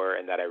for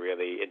and that I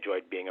really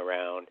enjoyed being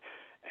around,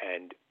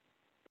 and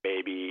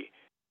maybe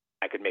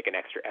I could make an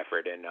extra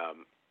effort in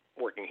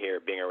working here,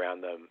 being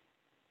around them,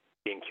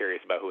 being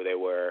curious about who they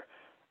were,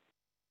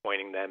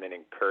 pointing them and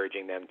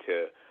encouraging them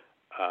to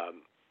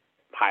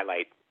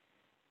highlight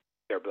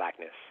their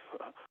blackness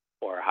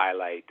or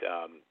highlight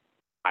the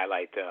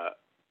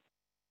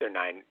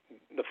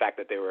fact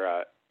that they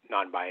were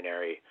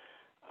non-binary.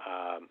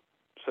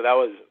 So that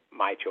was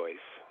my choice.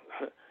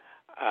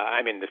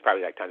 I mean, there's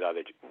probably like tons of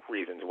other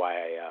reasons why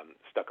I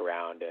stuck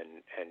around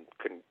and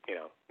couldn't,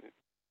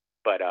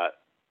 but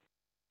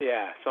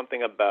yeah,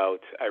 something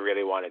about I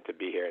really wanted to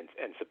be here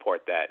and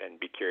support that and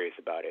be curious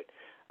about it.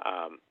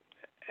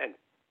 And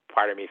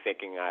part of me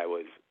thinking I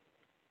was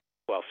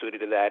well suited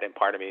to that, and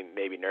part of me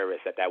maybe nervous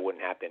that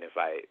wouldn't happen if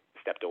I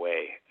stepped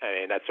away. I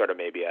mean, that's sort of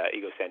maybe a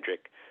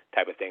egocentric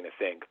type of thing to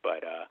think,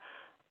 but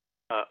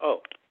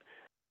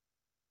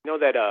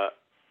that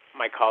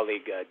my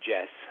colleague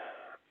Jess,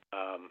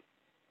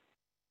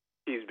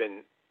 she's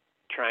been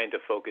trying to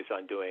focus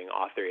on doing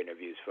author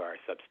interviews for our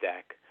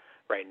Substack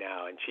right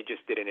now, and she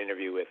just did an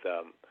interview with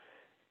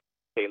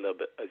Caleb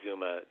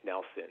Azuma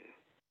Nelson,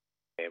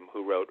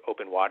 who wrote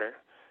Open Water,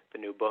 the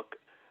new book.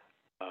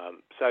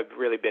 So I've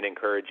really been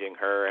encouraging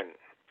her, and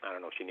I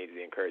don't know if she needs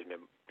the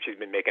encouragement. She's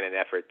been making an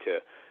effort to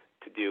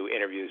do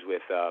interviews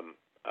with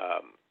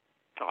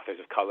authors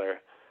of color,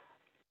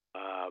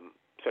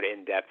 sort of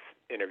in-depth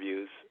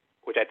interviews,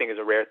 which I think is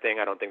a rare thing.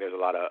 I don't think there's a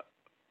lot of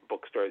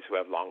bookstores who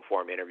have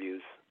long-form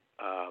interviews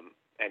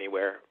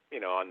anywhere,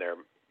 in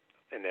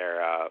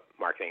their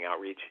marketing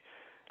outreach.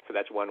 So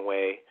that's one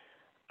way.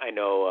 I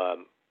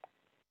know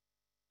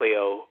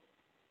Leo,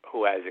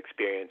 who has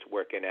experience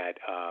working at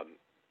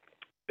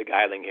the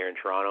Guiling here in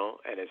Toronto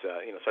and is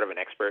sort of an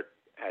expert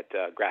at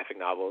graphic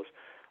novels.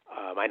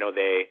 I know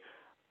they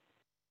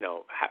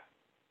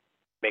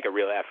make a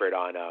real effort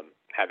on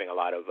having a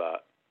lot of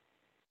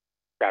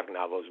graphic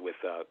novels with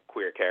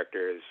queer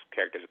characters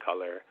of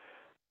color.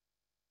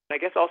 And I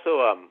guess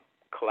also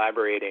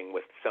collaborating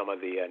with some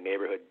of the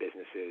neighborhood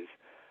businesses.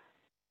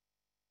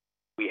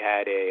 We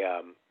have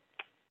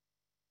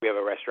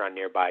a restaurant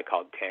nearby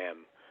called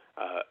Tam,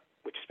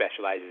 which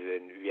specializes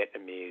in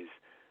Vietnamese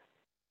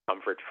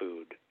comfort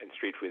food and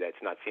street food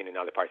that's not seen in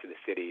other parts of the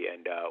city,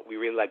 and we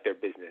really like their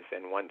business.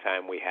 And one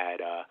time we had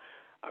a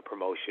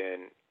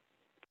promotion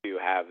to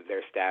have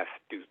their staff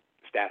do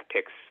staff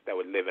picks that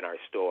would live in our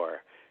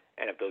store,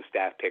 and if those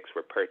staff picks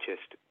were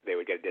purchased, they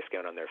would get a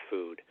discount on their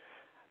food.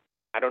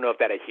 I don't know if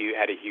that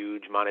had a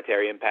huge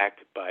monetary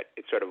impact, but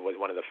it sort of was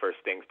one of the first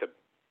things to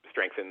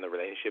strengthen the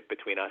relationship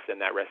between us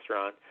and that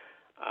restaurant.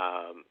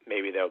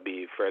 Maybe there'll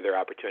be further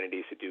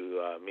opportunities to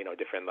do,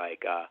 different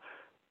like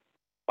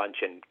lunch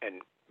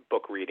and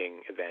book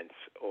reading events,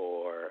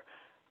 or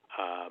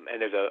and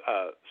there's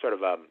a sort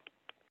of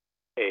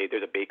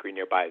there's a bakery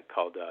nearby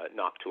called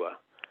Noctua,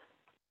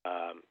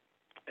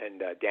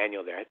 and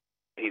Daniel there,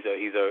 he's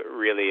a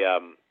really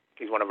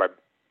he's one of our,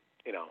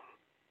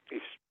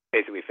 he's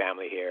basically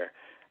family here,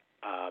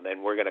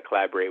 and we're going to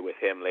collaborate with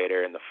him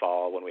later in the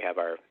fall when we have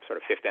our sort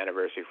of 5th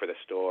anniversary for the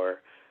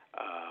store.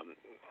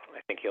 I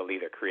think he'll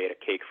either create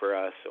a cake for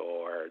us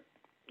or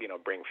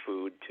bring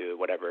food to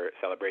whatever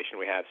celebration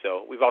we have.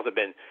 So we've also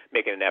been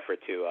making an effort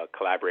to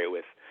collaborate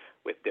with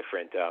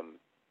different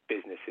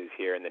businesses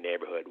here in the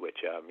neighborhood, which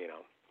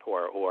who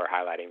are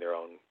highlighting their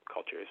own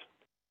cultures.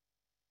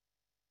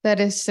 That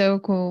is so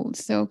cool,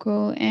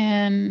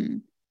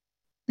 and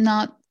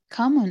not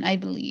common, I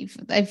believe.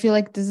 I feel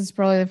like this is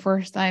probably the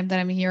first time that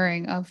I'm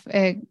hearing of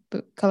a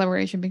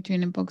collaboration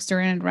between a bookstore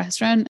and a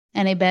restaurant,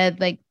 and I bet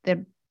like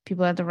the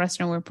people at the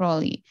restaurant were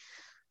probably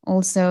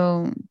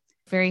also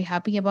very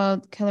happy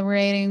about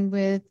collaborating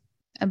with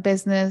a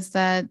business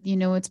that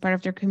it's part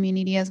of their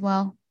community as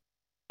well.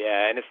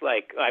 Yeah, and it's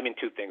like, I mean,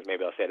 2 things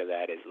maybe I'll say to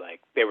that is like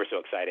they were so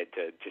excited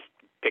to just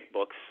pick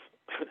books.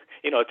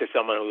 To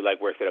someone who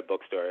like works at a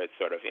bookstore, it's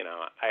sort of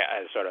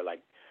I sort of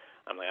like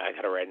I'm like I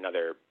gotta write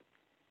another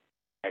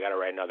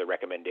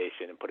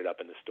recommendation and put it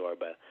up in the store,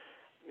 but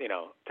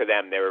to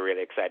them they were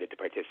really excited to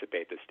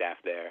participate, the staff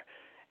there.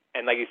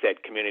 And like you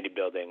said, community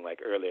building, like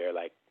earlier,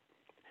 like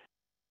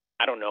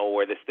I don't know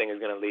where this thing is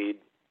going to lead.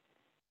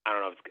 I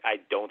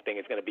don't think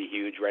it's going to be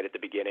huge right at the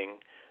beginning,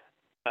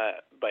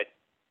 but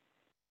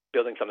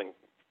building something,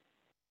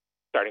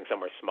 starting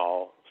somewhere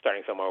small,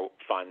 starting somewhere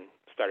fun,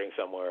 starting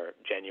somewhere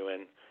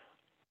genuine,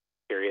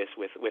 curious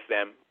with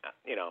them.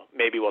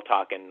 Maybe we'll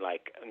talk and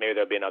maybe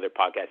there'll be another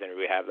podcast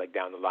interview we have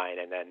down the line,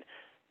 and then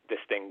this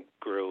thing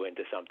grew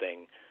into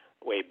something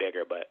way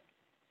bigger. But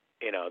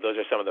those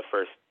are some of the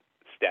first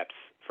steps,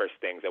 first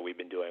things that we've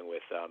been doing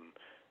with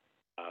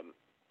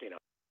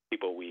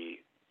people we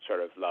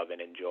sort of love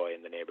and enjoy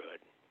in the neighborhood.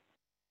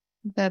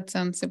 That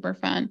sounds super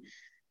fun.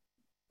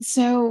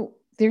 So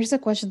there's a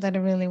question that I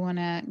really want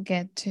to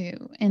get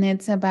to, and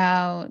it's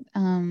about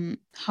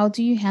how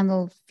do you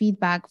handle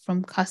feedback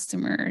from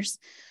customers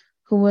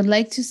who would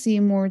like to see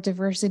more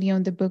diversity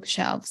on the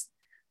bookshelves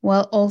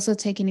while also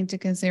taking into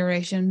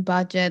consideration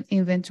budget,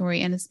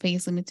 inventory, and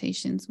space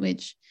limitations,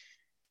 which,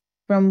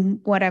 from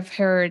what I've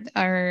heard,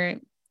 are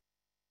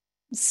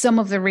some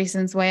of the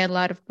reasons why a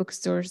lot of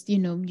bookstores,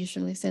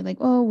 usually say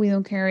oh, we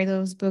don't carry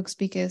those books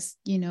because,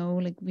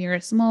 we are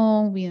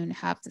small, we don't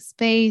have the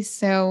space.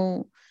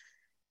 So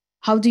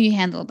how do you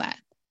handle that?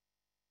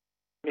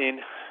 I mean,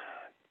 to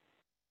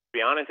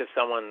be honest,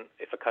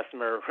 if a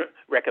customer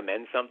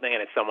recommends something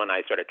and it's someone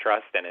I sort of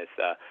trust and it's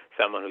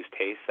someone whose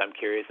tastes I'm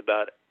curious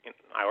about,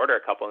 I order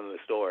a couple in the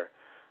store.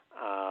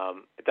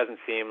 It doesn't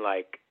seem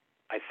like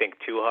I think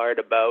too hard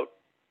about,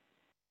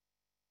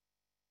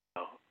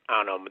 I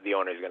don't know, the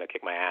owner's going to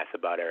kick my ass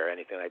about it or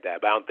anything like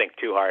that, but I don't think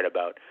too hard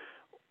about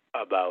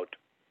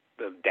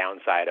the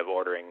downside of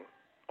ordering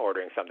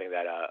something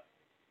that a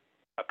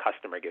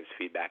customer gives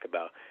feedback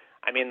about.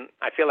 I mean,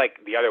 I feel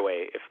like the other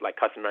way, if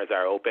customers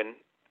are open,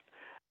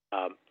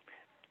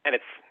 and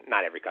it's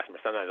not every customer.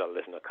 Sometimes I'll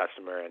listen to a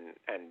customer and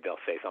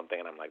they'll say something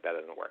and I'm like, that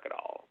doesn't work at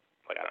all.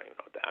 I don't even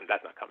know what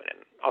that's not coming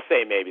in. I'll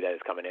say maybe that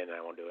is coming in and I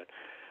won't do it.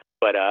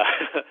 But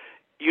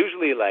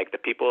usually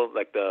the people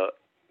the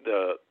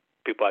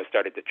people I've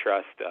started to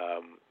trust,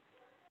 the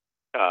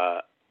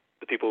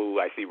people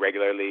who I see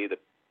regularly, the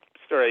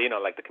sort of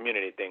the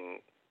community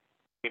thing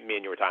me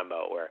and you were talking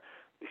about, where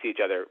we see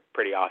each other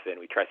pretty often,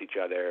 we trust each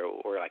other,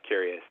 we're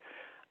curious.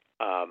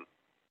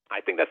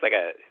 I think that's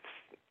it's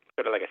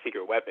sort of like a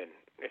secret weapon.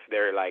 If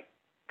they're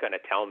gonna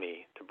tell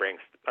me to bring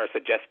or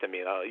suggest to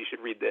me, oh, you should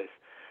read this,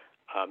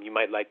 you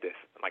might like this.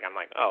 I'm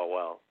like, oh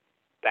well,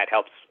 that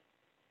helps.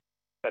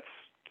 That's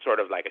sort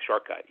of like a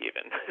shortcut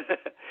even.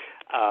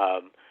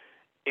 I'm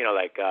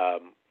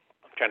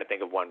trying to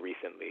think of one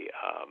recently.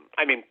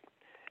 I mean,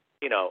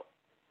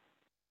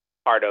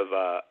 part of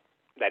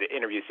that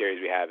interview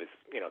series we have is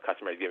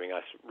customers giving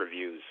us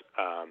reviews.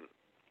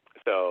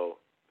 So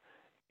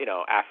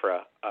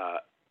Afra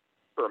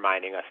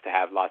reminding us to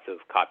have lots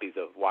of copies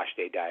of Wash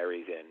Day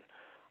Diaries in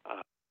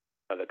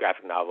the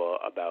graphic novel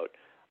about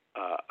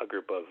a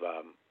group of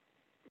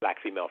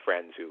black female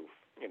friends who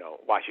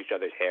wash each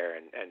other's hair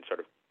and sort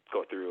of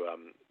go through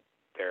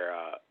their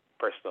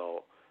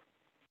personal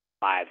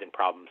lives and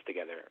problems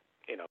together.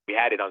 We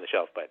had it on the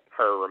shelf, but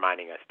her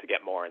reminding us to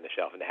get more on the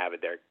shelf and to have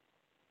it there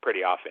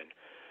pretty often.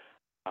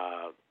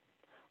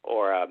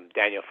 Or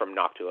Daniel from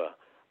Noctua,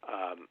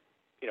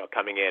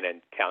 coming in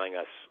and telling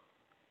us,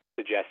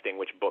 suggesting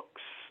which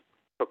books,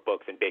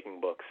 cookbooks and baking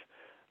books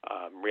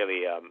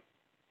really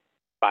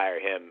inspire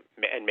him,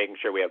 and making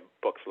sure we have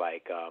books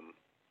like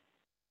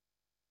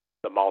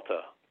the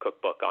Malta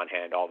cookbook on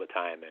hand all the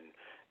time,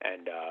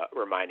 and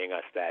reminding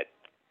us that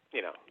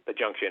the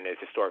Junction is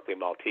historically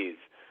Maltese.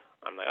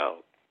 I'm like,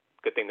 oh,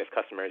 good thing this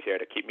customer is here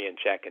to keep me in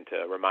check and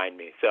to remind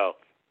me. So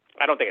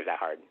I don't think it's that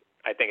hard.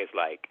 I think it's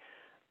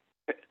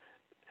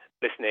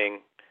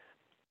listening,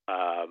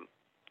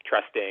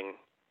 trusting,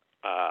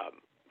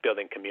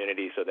 building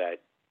community so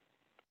that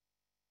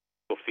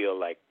people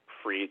feel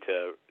free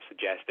to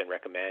suggest and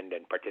recommend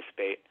and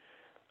participate,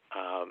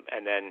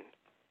 and then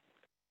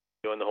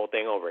doing the whole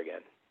thing over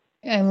again.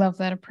 I love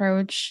that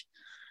approach.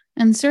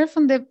 And sort of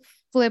on the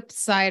flip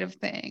side of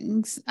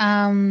things,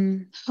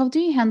 how do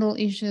you handle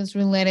issues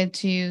related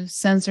to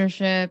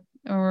censorship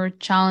or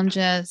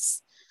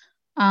challenges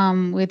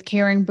with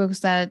carrying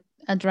books that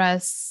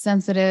address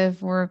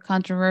sensitive or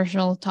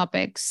controversial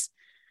topics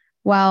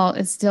while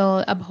it's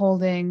still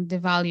upholding the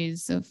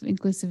values of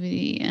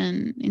inclusivity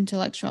and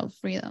intellectual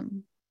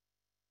freedom?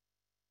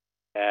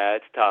 Yeah,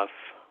 it's tough.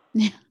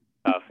 Yeah.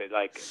 Tough.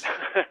 It's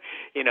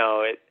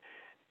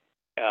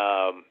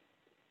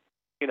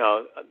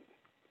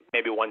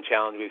maybe one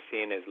challenge we've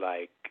seen is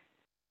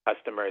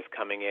customers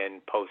coming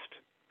in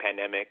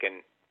post-pandemic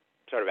and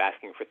sort of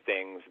asking for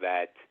things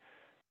that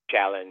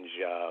challenge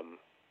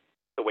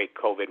the way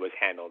COVID was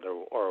handled,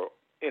 or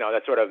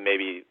that sort of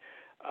maybe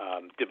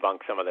debunk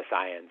some of the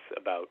science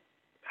about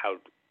how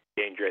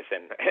dangerous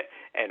and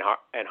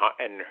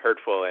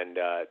hurtful and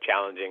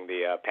challenging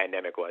the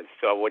pandemic was.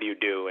 So what do you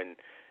do in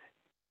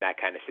that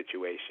kind of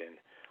situation?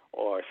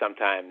 Or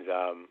sometimes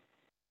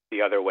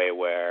the other way,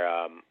 where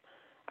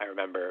I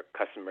remember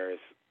customers,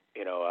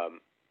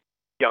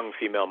 young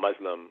female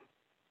Muslim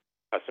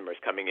customers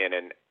coming in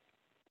and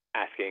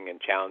asking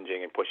and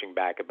challenging and pushing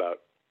back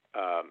about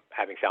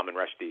having Salman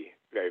Rushdie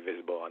very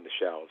visible on the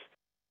shelves.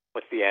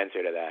 What's the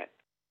answer to that?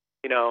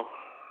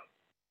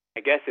 I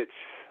guess it's,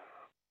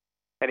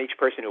 and each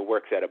person who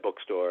works at a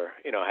bookstore,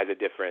 has a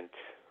different,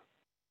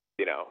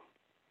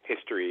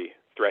 history,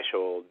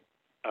 threshold,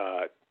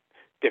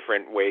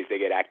 different ways they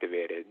get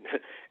activated,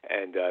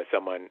 and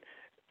someone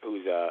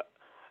who's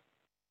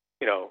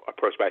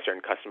approached by a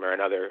certain customer,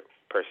 another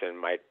person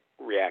might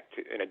react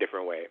in a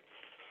different way.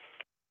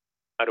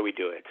 How do we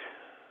do it?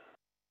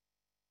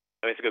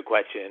 I mean, it's a good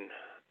question.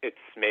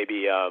 It's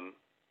maybe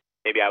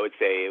I would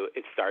say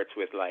it starts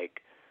with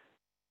like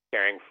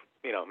caring.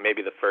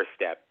 Maybe the first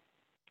step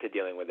to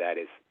dealing with that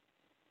is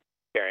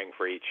caring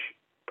for each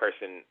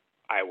person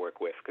I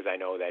work with, because I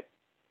know that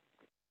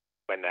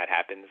when that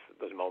happens,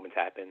 those moments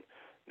happen,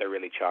 they're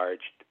really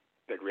charged,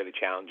 they're really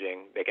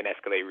challenging, they can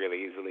escalate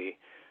really easily,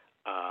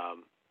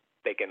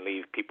 they can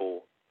leave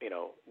people,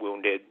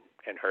 wounded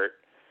and hurt.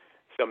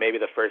 So maybe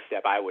the first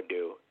step I would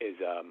do is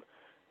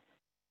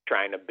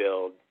trying to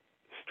build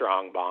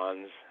strong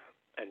bonds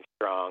and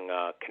strong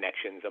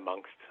connections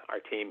amongst our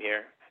team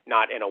here,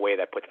 not in a way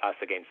that puts us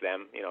against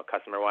them,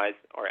 customer-wise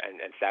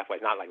and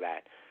staff-wise, not like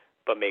that,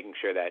 but making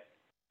sure that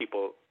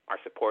people are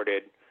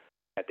supported,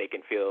 that they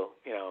can feel,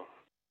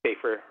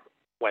 safer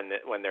when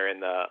they're in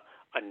the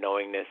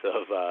unknowingness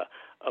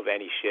of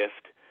any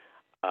shift,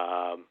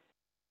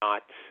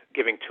 not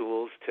giving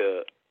tools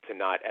to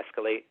not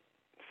escalate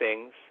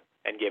things,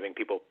 and giving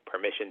people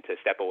permission to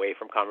step away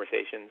from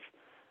conversations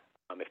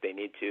if they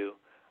need to,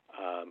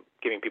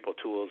 giving people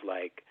tools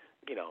like,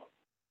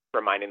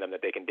 reminding them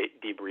that they can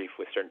debrief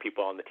with certain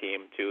people on the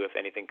team too if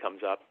anything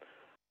comes up,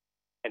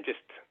 and just,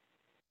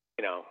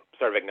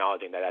 sort of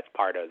acknowledging that that's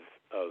part of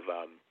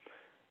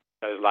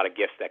there's a lot of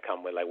gifts that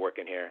come with like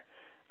working here.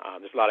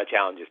 There's a lot of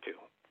challenges too,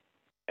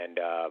 and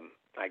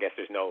I guess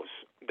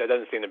there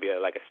doesn't seem to be a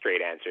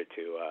straight answer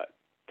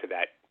to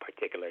that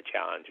particular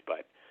challenge.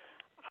 But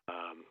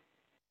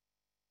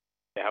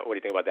what do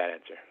you think about that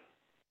answer?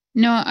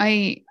 No,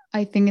 I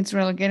think it's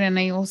really good, and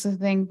I also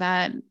think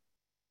that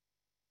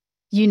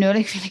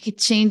like it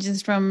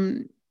changes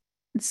from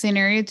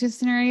scenario to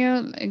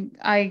scenario.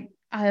 I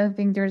don't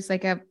think there's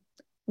like a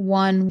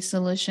one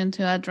solution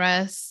to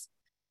address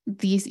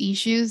these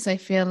issues. I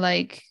feel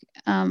like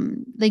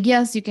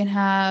yes, you can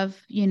have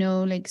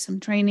like some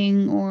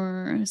training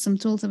or some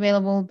tools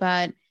available,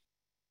 but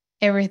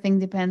everything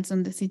depends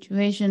on the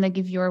situation. Like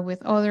if you're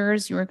with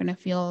others, you're going to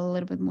feel a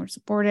little bit more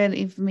supported.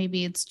 If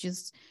maybe it's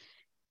just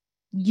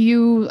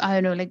you, I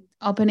don't know, like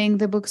opening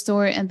the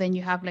bookstore and then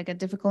you have like a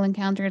difficult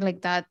encounter,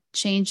 like that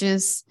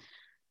changes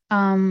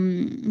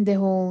the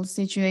whole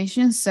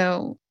situation.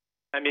 So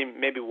I mean,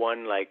 maybe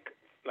one like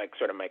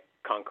sort of my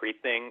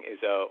concrete thing is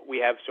we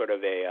have sort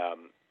of a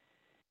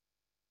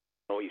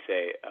what we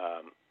say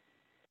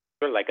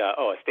sort of like a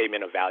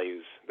statement of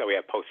values that we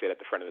have posted at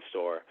the front of the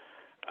store,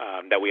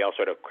 that we all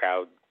sort of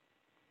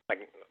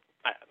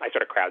I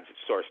sort of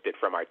crowdsourced it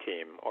from our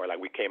team, or like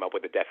we came up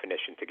with a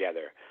definition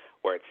together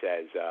where it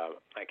says,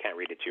 I can't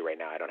read it to you right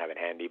now, I don't have it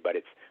handy, but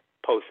it's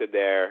posted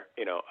there,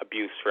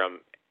 abuse from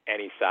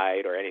any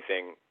side or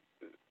anything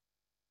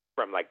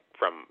from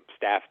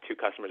staff to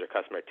customers or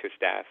customer to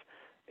staff,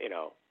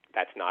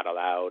 that's not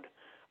allowed,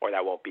 or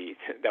that won't be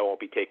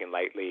taken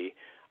lightly.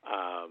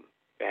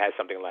 It has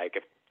something like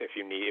if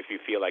you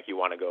feel like you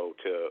want to go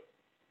to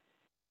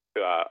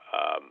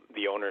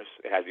the owners,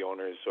 it has the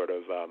owners sort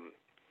of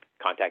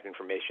contact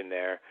information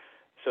there.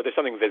 So there's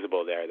something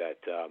visible there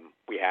that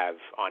we have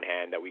on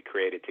hand that we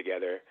created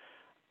together,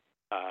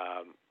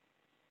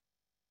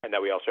 and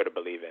that we all sort of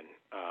believe in,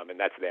 and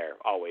that's there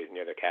always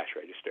near the cash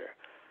register.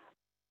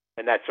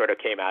 And that sort of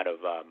came out of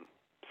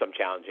some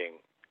challenging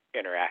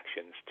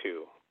interactions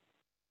too.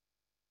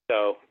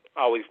 So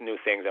always new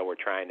things that we're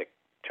trying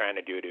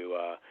to do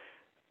to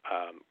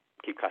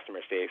keep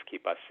customers safe,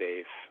 keep us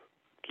safe,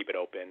 keep it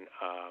open.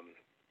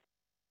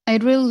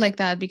 I'd really like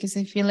that, because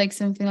I feel like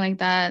something like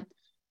that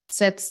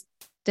sets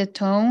the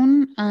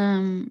tone.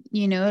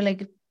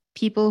 Like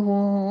people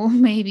who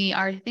maybe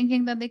are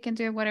thinking that they can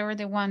do whatever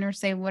they want or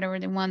say whatever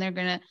they want, they're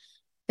gonna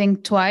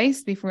think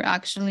twice before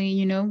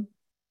actually,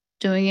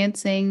 doing it,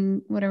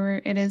 saying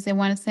whatever it is they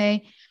want to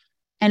say.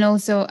 And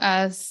also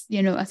as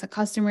a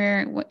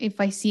customer,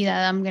 if I see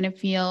that, I'm gonna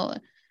feel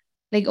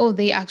like, oh,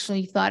 they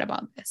actually thought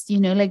about this,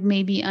 like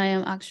maybe I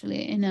am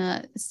actually in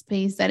a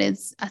space that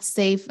is as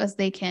safe as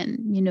they can,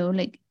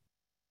 like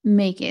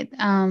make it.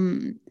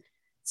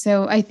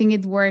 So I think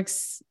it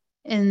works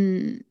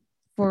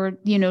for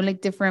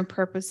like different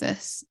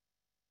purposes.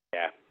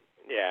 Yeah,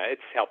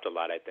 it's helped a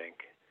lot, I think.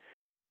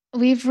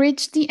 We've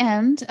reached the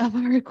end of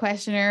our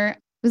questionnaire.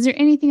 Was there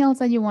anything else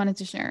that you wanted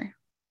to share?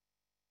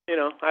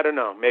 I don't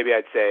know. Maybe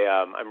I'd say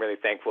I'm really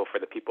thankful for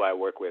the people I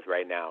work with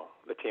right now,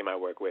 the team I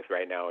work with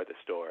right now at the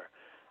store.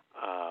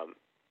 I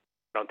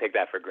don't take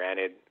that for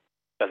granted.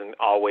 It doesn't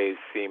always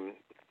seem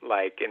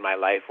like in my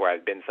life where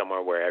I've been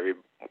somewhere where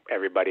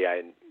everybody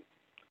I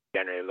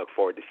generally look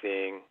forward to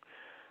seeing,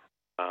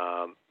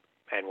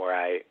 and where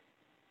I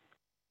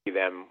see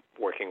them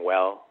working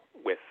well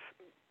with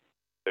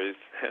others,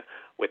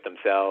 with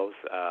themselves.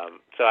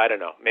 So I don't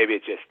know. Maybe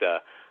it's just,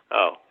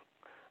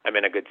 I'm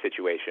in a good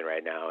situation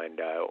right now, and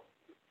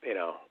it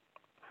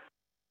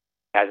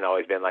hasn't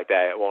always been like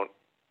that. It won't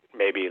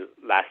maybe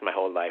last my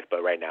whole life,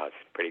 but right now it's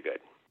pretty good.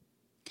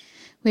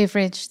 We've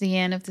reached the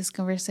end of this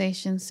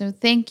conversation, so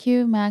thank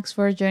you, Max,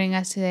 for joining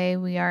us today.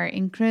 We are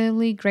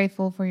incredibly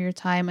grateful for your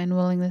time and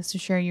willingness to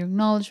share your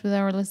knowledge with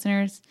our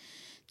listeners.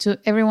 To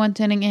everyone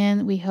tuning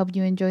in, we hope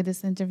you enjoyed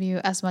this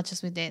interview as much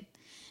as we did.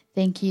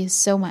 Thank you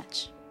so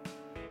much.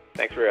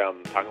 Thanks for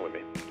talking with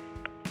me.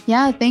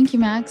 Yeah, thank you,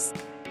 Max.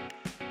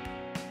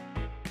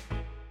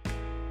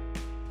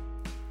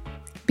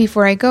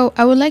 Before I go,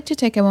 I would like to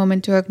take a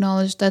moment to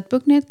acknowledge that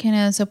BookNet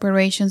Canada's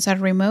operations are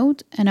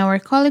remote and our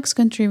colleagues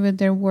contribute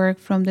their work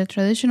from the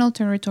traditional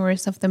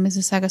territories of the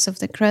Mississaugas of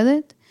the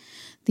Credit,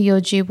 the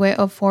Ojibwe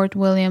of Fort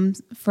William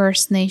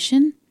First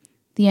Nation,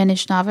 the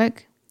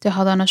Anishinaabe, the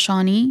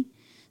Haudenosaunee,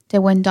 the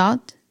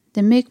Wendat,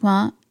 the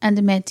Mi'kmaq, and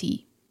the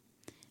Métis,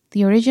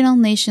 the original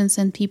nations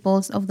and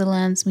peoples of the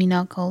lands we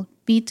now call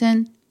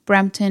Beaton,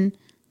 Brampton,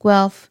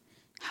 Guelph,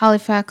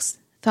 Halifax,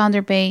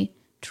 Thunder Bay,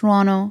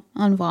 Toronto,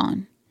 and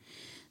Vaughan.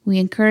 We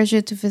encourage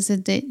you to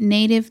visit the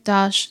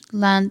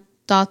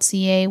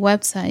native-land.ca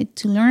website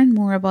to learn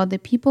more about the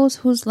peoples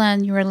whose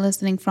land you are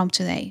listening from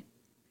today.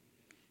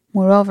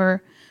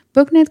 Moreover,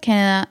 BookNet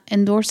Canada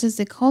endorses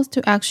the calls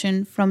to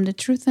action from the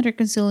Truth and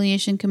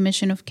Reconciliation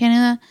Commission of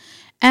Canada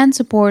and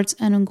supports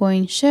an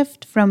ongoing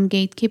shift from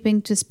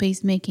gatekeeping to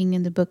space-making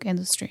in the book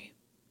industry.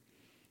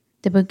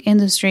 The book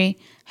industry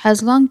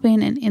has long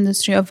been an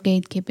industry of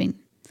gatekeeping.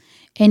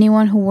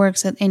 Anyone who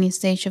works at any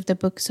stage of the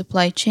book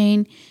supply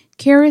chain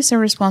carries a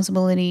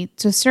responsibility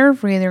to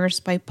serve readers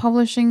by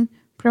publishing,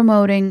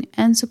 promoting,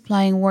 and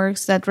supplying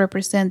works that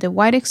represent the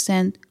wide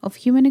extent of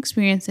human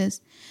experiences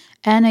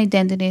and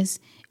identities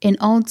in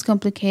all its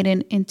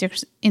complicated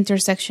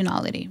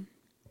intersectionality.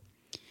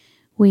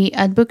 We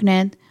at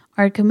BookNet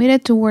are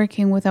committed to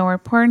working with our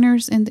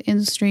partners in the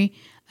industry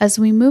as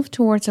we move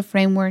towards a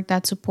framework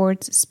that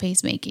supports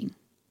space-making,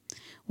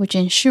 which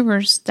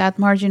ensures that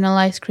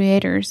marginalized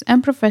creators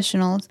and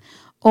professionals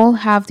all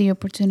have the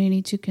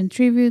opportunity to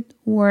contribute,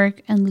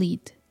 work, and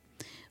lead.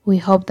 We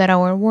hope that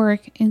our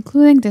work,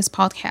 including this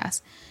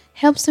podcast,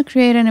 helps to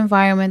create an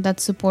environment that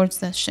supports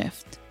that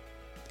shift.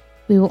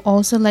 We would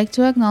also like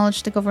to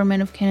acknowledge the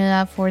Government of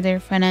Canada for their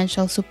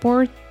financial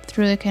support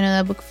through the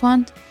Canada Book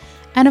Fund,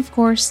 and of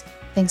course,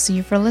 thanks to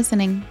you for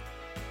listening.